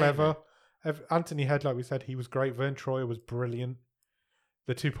really clever. Anthony Head, like we said, he was great. Vern Troyer was brilliant.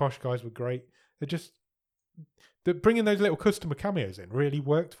 The 2 posh guys were great. Bringing those little customer cameos in really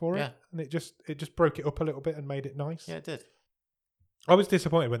worked for it, and it just broke it up a little bit and made it nice. Yeah, it did. I was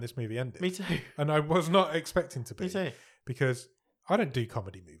disappointed when this movie ended. Me too. And I was not expecting to be. Me too. Because I don't do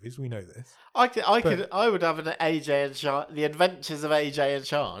comedy movies. We know this. I would have an AJ and Sean, The Adventures of AJ and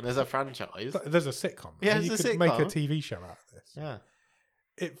Sean as a franchise. There's a sitcom. Yeah, you could make a TV show out of this. Yeah.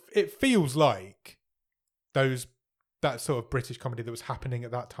 It feels like that sort of British comedy that was happening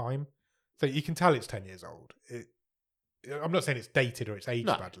at that time. So you can tell it's 10 years old. I'm not saying it's dated or it's aged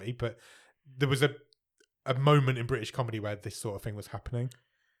badly, but there was a moment in British comedy where this sort of thing was happening.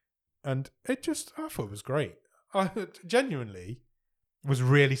 And I thought it was great. I genuinely was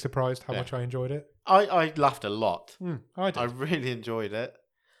really surprised how much I enjoyed it. I laughed a lot. I did. I really enjoyed it.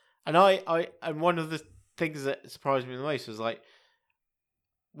 And and one of the things that surprised me the most was like,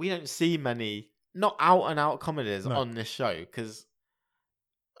 we don't see many not out and out comedies on this show because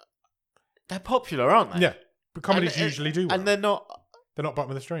they're popular, aren't they? Yeah, but comedies usually do well. And they're not bottom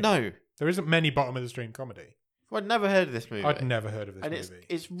of the stream. No. There isn't many bottom of the stream comedy. I'd never heard of this movie. I'd never heard of this and movie.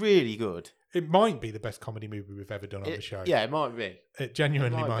 it's really good. It might be the best comedy movie we've ever done on the show. Yeah, it might be. It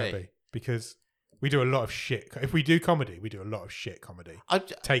genuinely It might might be. be. Because we do a lot of shit. If we do comedy, we do a lot of shit comedy.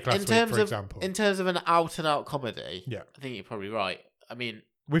 Take last week, for example. In terms of an out-and-out comedy, Yeah. I think you're probably right. I mean,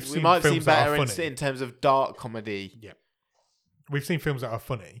 we might have seen films that are better funny. in terms of dark comedy. Yeah. We've seen films that are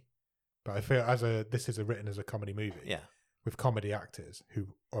funny, but I feel this is written as a comedy movie. Yeah. With comedy actors who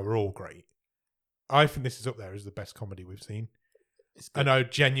are all great. I think this is up there as the best comedy we've seen. It's good. And I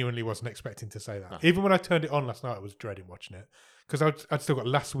genuinely wasn't expecting to say that. No. Even when I turned it on last night, I was dreading watching it. Because I'd still got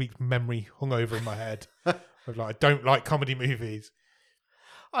last week's memory hung over in my head. Of like, I don't like comedy movies.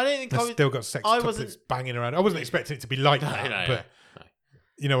 I don't think I've still got sex tuplets banging around. I wasn't expecting it to be like that, but no.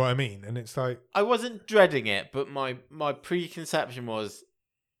 you know what I mean? And it's like... I wasn't dreading it, but my preconception was...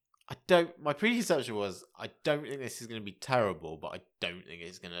 I don't think this is going to be terrible, but I don't think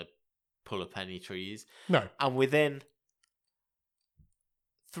it's going to pull up any trees. No. And within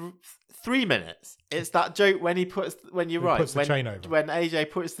 3 minutes, it's that joke when puts the chain over. When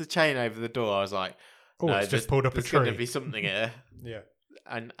AJ puts the chain over the door, I was like, oh, no, it's just pulled up a there's tree. going to be something here. Yeah.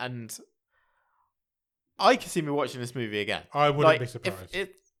 And I can see me watching this movie again. I wouldn't be surprised.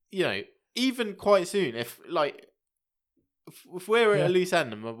 Even quite soon, if we're at a loose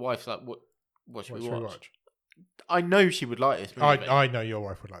end and my wife's like, what should we watch? I know she would like this movie. I know your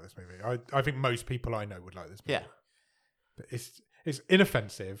wife would like this movie. I think most people I know would like this movie. Yeah. But it's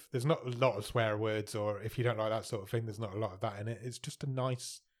inoffensive. There's not a lot of swear words, or if you don't like that sort of thing, there's not a lot of that in it. It's just a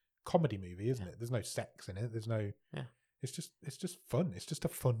nice comedy movie, isn't it? There's no sex in it. There's no... Yeah. It's just fun. It's just a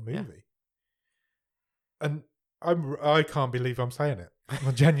fun movie. Yeah. And I can't believe I'm saying it.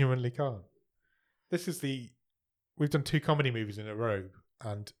 I genuinely can't. We've done 2 comedy movies in a row,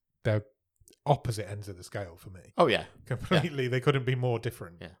 and they're opposite ends of the scale for me. Oh yeah, Completely. They couldn't be more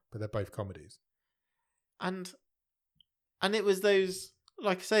different. Yeah. But they're both comedies. and it was those,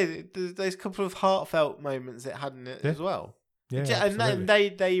 like I say, those couple of heartfelt moments it had in it as well. Yeah, and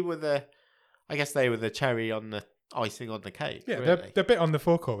they were the cherry on the icing on the cake. Yeah, really. they're bit on the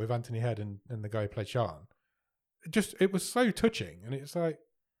forecourt with Anthony Head and the guy who played Sean. It was so touching, and it's like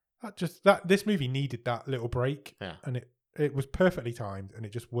this movie needed that little break, and it was perfectly timed, and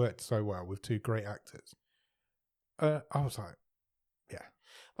it just worked so well with 2 great actors. I was like, yeah,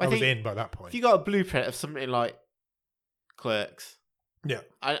 I was in by that point. If you got a blueprint of something like Clerks, yeah,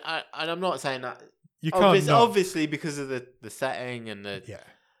 and I'm not saying that you can't obviously because of the setting and the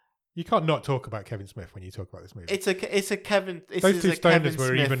you can't not talk about Kevin Smith when you talk about this movie. It's a Kevin. Those 2 stoners were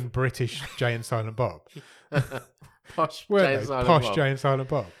Smith. even British Jay and Silent Bob. Posh Weren't Jay they? and Silent Posh Bob. Jay and Silent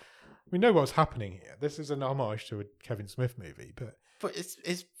Bob. We know what's happening here. This is an homage to a Kevin Smith movie, but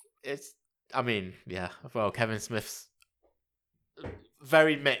it's. I mean, yeah. Well, Kevin Smith's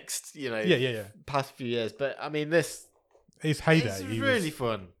very mixed, yeah. past few years, but I mean, this his heyday. It's really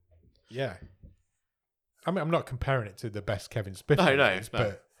fun. Yeah. I mean, I'm not comparing it to the best Kevin Smith No, movies, no.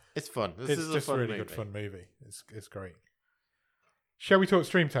 but It's fun. This it's is just a fun really movie. good fun movie. It's great. Shall we talk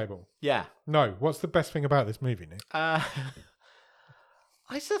Stream Table? Yeah. No. What's the best thing about this movie, Nick? I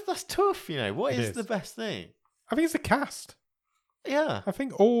said that's tough. What It is is. the best thing? I think it's the cast. Yeah. I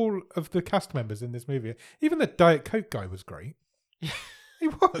think all of the cast members in this movie, even the Diet Coke guy was great. He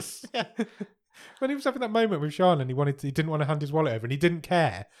was. Yeah. When he was having that moment with Sean and he didn't want to hand his wallet over and he didn't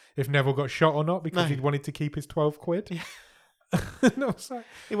care if Neville got shot or not because No. he'd wanted to keep his 12 quid. Yeah. And I was like,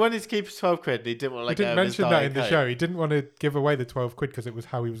 He wanted to keep his 12 quid. And he didn't want to he didn't mention that in the show. He didn't want to give away the 12 quid because it was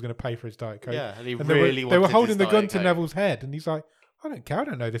how he was going to pay for his Diet Coke. Yeah, and he And really they were wanted holding his the gun Diet to Coke. Neville's head and he's like, I don't care, I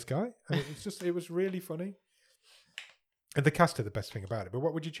don't know this guy. And it was really funny. And the cast are the best thing about it. But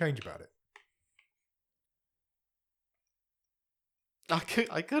what would you change about it?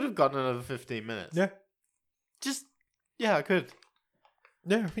 I could have gone another 15 minutes. Yeah. I could.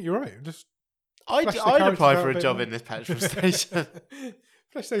 Yeah, I think you're right. Just I'd flesh the apply characters out for a a bit job more. in this petrol station.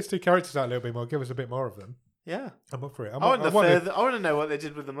 Flesh those 2 characters out a little bit more. Give us a bit more of them. Yeah. I'm up for it. I want to know what they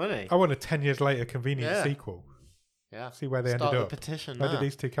did with the money. I want a 10 years later convenient Yeah. sequel. Yeah. See where they Start ended the up. petition Where now. did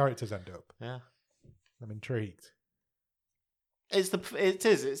these 2 characters end up? Yeah. I'm intrigued.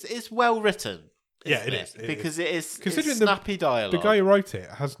 It's well written. Yeah, isn't it is. It because it is Considering it's snappy dialogue. The guy who wrote it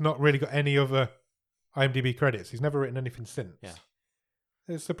has not really got any other IMDb credits. He's never written anything since. Yeah.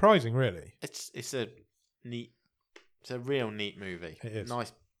 It's surprising, really. It's a real neat movie. It is.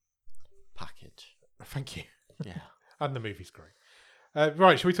 Nice package. Thank you. Yeah. And the movie's great.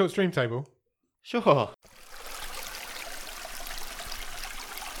 Right, shall we talk Stream Table? Sure.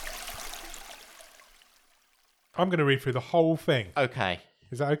 I'm going to read through the whole thing. Okay.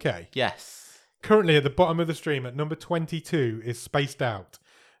 Is that okay? Yes. Currently at the bottom of the stream at number 22 is Spaced Out.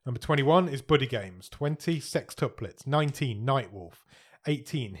 Number 21 is Buddy Games. 20, Sextuplets. 19, Nightwolf.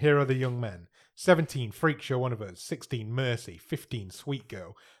 18, Here Are the Young Men. 17, Freaks You're One of Us. 16, Mercy. 15, Sweet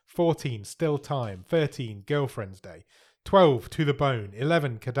Girl. 14, Still Time. 13, Girlfriend's Day. 12, To the Bone.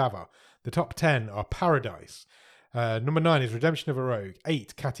 11, Cadaver. The top 10 are Paradise. Number 9 is Redemption of a Rogue.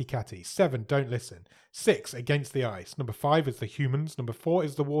 8, Catty Catty. 7, Don't Listen. 6, Against the Ice. Number 5 is The Humans. Number 4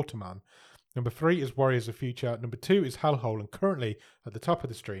 is The Waterman. Number 3 is Warriors of Future. Number 2 is Hellhole. And currently at the top of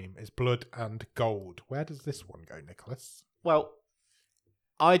the stream is Blood and Gold. Where does this one go, Nicholas? Well,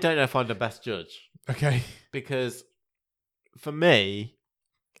 I don't know if I'm the best judge. Okay. Because for me,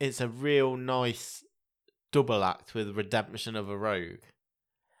 it's a real nice double act with Redemption of a Rogue.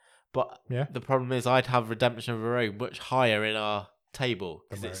 But Yeah. the problem is I'd have Redemption of a Rogue much higher in our table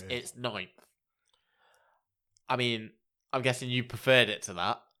Than because where it it's 9th. I mean, I'm guessing you preferred it to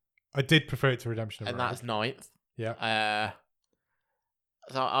that, I did prefer it to Redemption of and a Rogue. that's 9th. Yeah.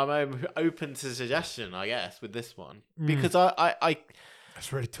 So I'm open to suggestion, I guess, with this one Mm. because I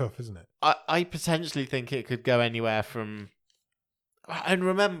That's really tough, isn't it? I potentially think it could go anywhere from. And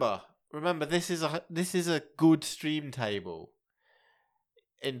remember, this is a good stream table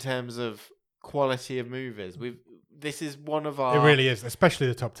in terms of quality of movies. This is one of our. It really is, especially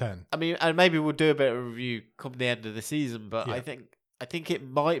the top 10. I mean, and maybe we'll do a bit of a review come the end of the season, but Yeah. I think it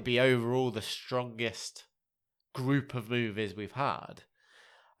might be overall the strongest group of movies we've had,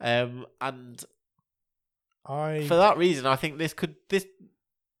 and for that reason, I think this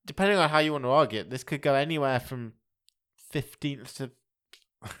depending on how you want to argue it, this could go anywhere from 15th to.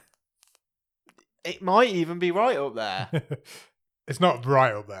 It might even be right up there, It's not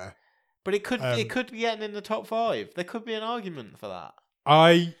right up there. but it could be getting in the top 5. There could be an argument for that.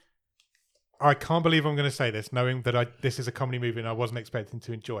 I can't believe I'm going to say this, knowing that this is a comedy movie and I wasn't expecting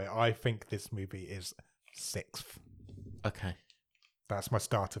to enjoy it. I think this movie is 6th. Okay. That's my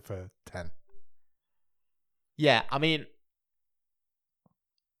starter for 10. Yeah, I mean,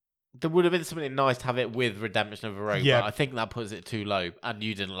 there would have been something nice to have it with Redemption of a Rogue, Yeah. but I think that puts it too low, and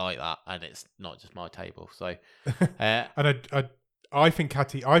you didn't like that, and it's not just my table. So, uh, And I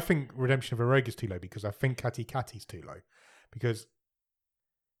think Redemption of a Rogue is too low because I think Catty Catty's too low. Because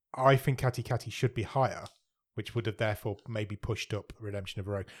I think Catty Catty should be higher, which would have therefore maybe pushed up Redemption of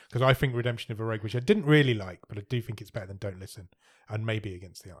a Rogue. Because I think Redemption of a Rogue, which I didn't really like, but I do think it's better than Don't Listen and maybe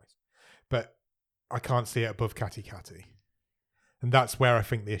Against the Ice. But I can't see it above Catty Catty. And that's where I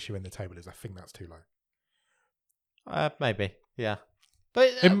think the issue in the table is. I think that's too low. maybe, yeah.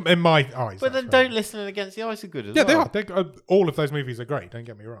 But In my eyes. but then that's Don't right. Listen and Against the Ice are good as Yeah, well. they are. All of those movies are great. Don't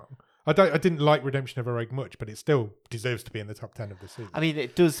get me wrong. I didn't like Redemption of a Rogue much, but it still deserves to be in the top 10 of the season. I mean,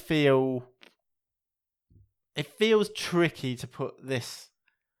 it does feel. It feels tricky to put this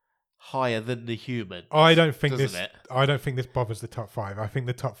higher than The Human. I don't think doesn't it? I don't think this bothers the top 5. I think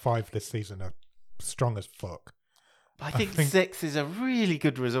the top 5 this season are strong as fuck. I think 6 is a really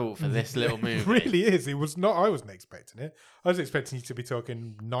good result for this little movie. It really is. It was not. I wasn't expecting it. I was expecting you to be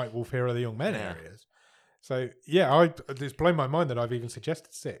talking Nightwolf, Here Are the Young Men Yeah. areas. So yeah, it's blown my mind that I've even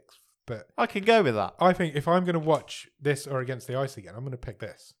suggested 6. But I can go with that. I think if I'm going to watch this or Against the Ice again, I'm going to pick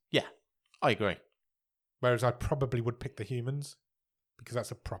this. I agree. Whereas I probably would pick The Humans because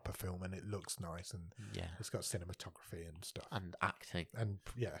that's a proper film and it looks nice and Yeah. it's got cinematography and stuff. And acting. And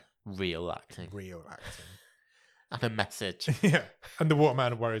yeah, Real acting. real acting. And a message. Yeah. And The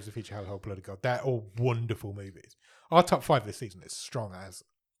Waterman and Warriors of Future, Hellhole, Blood of God. They're all wonderful movies. Our top 5 this season is strong as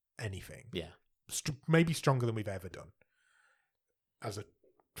anything. Yeah. Maybe stronger than we've ever done as a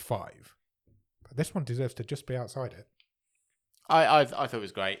 5. But this one deserves to just be outside it. I thought it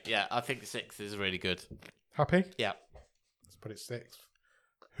was great. Yeah, I think 6 is really good. Happy? Yeah. Let's put it 6th.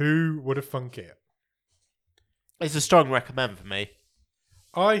 Who would have thunk it? It's a strong recommend for me.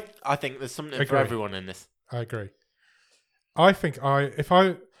 I I think there's something for Agree. everyone in this. agree. I think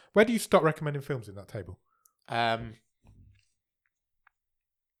where do you start recommending films in that table?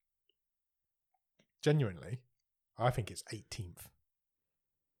 Genuinely, I think it's 18th.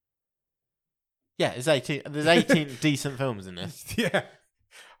 Yeah, it's 18. There's 18 decent films in this. Yeah.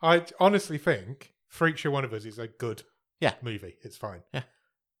 I honestly think Freaks You're One of Us is a good Yeah. movie. It's fine. Yeah.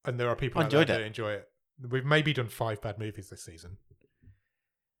 And there are people I out there enjoyed that it. enjoy it. We've maybe done 5 bad movies this season.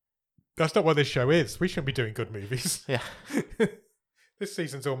 That's not what this show is. We shouldn't be doing good movies. Yeah. This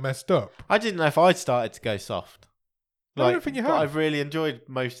season's all messed up. I didn't know if I'd started to go soft. I don't think you But have. I've really enjoyed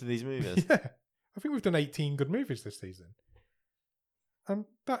most of these movies. Yeah. I think we've done 18 good movies this season. And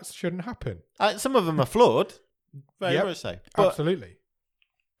that shouldn't happen. Some of them are flawed. Very Yep. much so. But, Absolutely.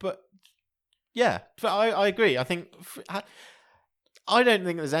 but yeah, but I agree. I think I don't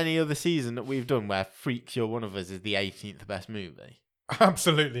think there's any other season that we've done where Freaks You're One of Us is the 18th best movie.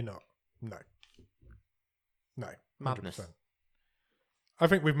 Absolutely not. No. 100%. Madness. I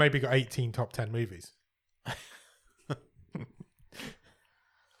think we've maybe got 18 top 10 movies.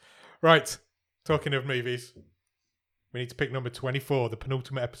 Right. Talking of movies, we need to pick number 24, the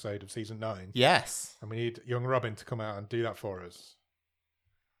penultimate episode of season 9. Yes. And we need young Robin to come out and do that for us.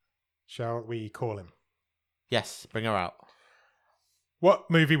 Shall we call him? Yes, bring her out.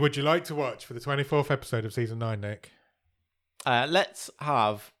 What movie would you like to watch for the 24th episode of season 9, Nick? Let's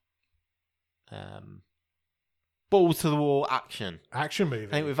have balls to the wall action. Action movie.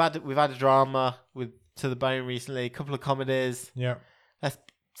 I think we've had a drama with To the Bone recently, a couple of comedies. Yeah. Let's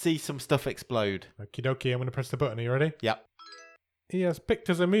see some stuff explode. Okie dokie, I'm going to press the button. Are you ready? Yep. He has picked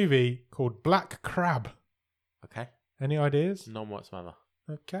us a movie called Black Crab. Okay. Any ideas? None whatsoever.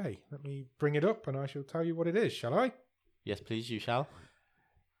 Okay, let me bring it up and I shall tell you what it is, shall I? Yes, please, you shall.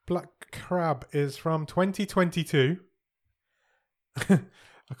 Black Crab is from 2022.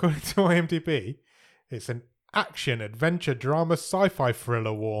 According to IMDb, it's an action, adventure, drama, sci-fi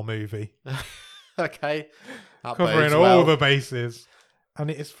thriller war movie. Okay. That Covering bodes all well. the bases. And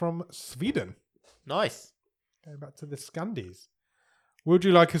it is from Sweden. Nice. Going back to the Scandies. Would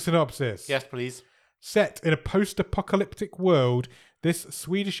you like a synopsis? Yes, please. Set in a post-apocalyptic world, this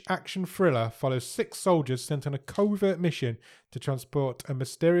Swedish action thriller follows 6 soldiers sent on a covert mission to transport a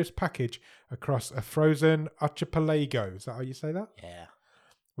mysterious package across a frozen archipelago. Is that how you say that? Yeah.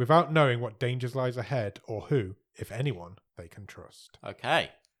 Without knowing what dangers lies ahead or who, if anyone, they can trust. Okay.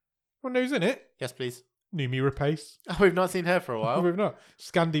 Well, who's in it? Yes, please. Numi Rapace. Oh, we've not seen her for a while. We've not.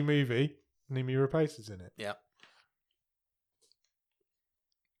 Scandi movie. Numi Rapace is in it. Yeah.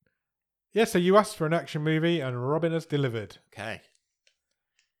 Yeah, so you asked for an action movie and Robin has delivered. Okay.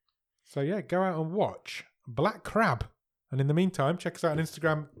 So yeah, go out and watch Black Crab. And in the meantime, check us out on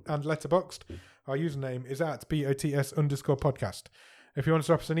Instagram and Letterboxd. Our username is at BOTS_podcast. If you want to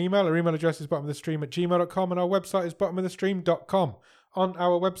drop us an email, our email address is bottomofthestream@gmail.com and our website is bottomofthestream.com. On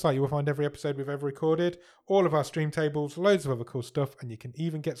our website, you will find every episode we've ever recorded, all of our stream tables, loads of other cool stuff, and you can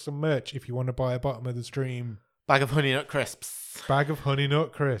even get some merch if you want to buy a Bottom of the Stream Bag of Honey Nut Crisps. bag of Honey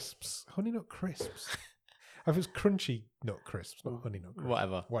Nut Crisps. Honey Nut Crisps? If it's Crunchy Nut Crisps, not Honey Nut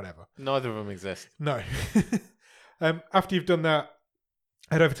Crisps. Whatever. Neither of them exist. No. After you've done that,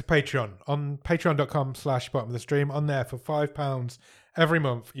 head over to Patreon. On patreon.com/bottom of the stream. On there for £5 every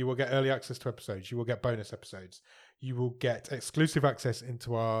month, you will get early access to episodes. You will get bonus episodes. You will get exclusive access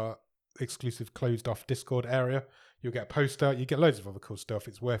into our exclusive closed off Discord area. You'll get a poster. You get loads of other cool stuff.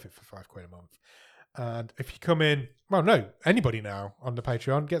 It's worth it for £5 a month. And if you come in, well, no, anybody now on the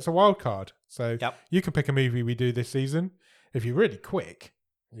Patreon gets a wild card. So you can pick a movie we do this season. If you're really quick,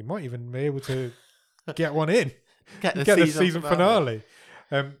 you might even be able to get one in. Get the season finale.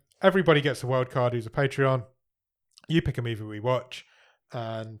 Everybody gets a wild card who's a Patreon. You pick a movie we watch,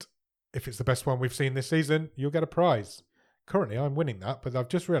 and if it's the best one we've seen this season, you'll get a prize. Currently, I'm winning that, but I've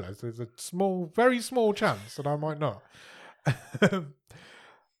just realised there's a very small chance that I might not.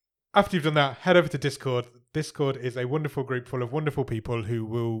 After you've done that, head over to Discord. Discord is a wonderful group full of wonderful people who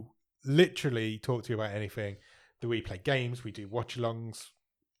will literally talk to you about anything. We play games, we do watch-alongs.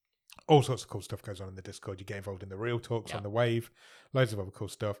 All sorts of cool stuff goes on in the Discord. You get involved in the real talks on the wave. Loads of other cool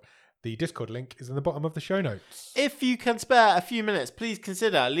stuff. The Discord link is in the bottom of the show notes. If you can spare a few minutes, please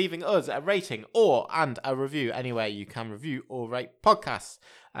consider leaving us a rating and a review anywhere you can review or rate podcasts.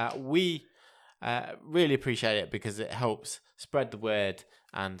 We really appreciate it because it helps spread the word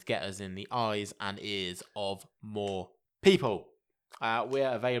and get us in the eyes and ears of more people. We're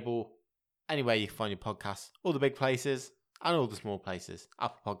available anywhere you can find your podcasts, all the big places and all the small places.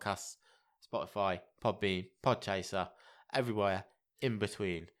 Apple Podcasts, Spotify, Podbean, Podchaser, everywhere in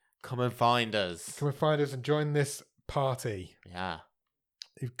between. Come and find us. Come and find us and join this party. Yeah.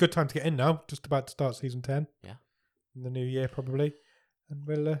 Good time to get in now. Just about to start season 10. Yeah. In the new year, probably. And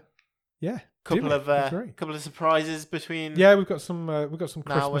we'll, couple of surprises between. Yeah, we've got some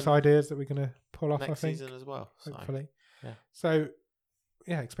Christmas ideas that we're going to pull off, I think. Next season as well. Hopefully. Yeah. So,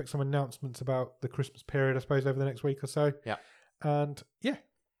 yeah, expect some announcements about the Christmas period, I suppose, over the next week or so. Yeah. And, yeah,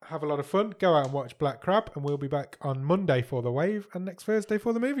 have a lot of fun. Go out and watch Black Crab, and we'll be back on Monday for The Wave and next Thursday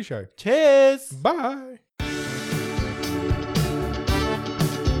for the movie show. Cheers! Bye!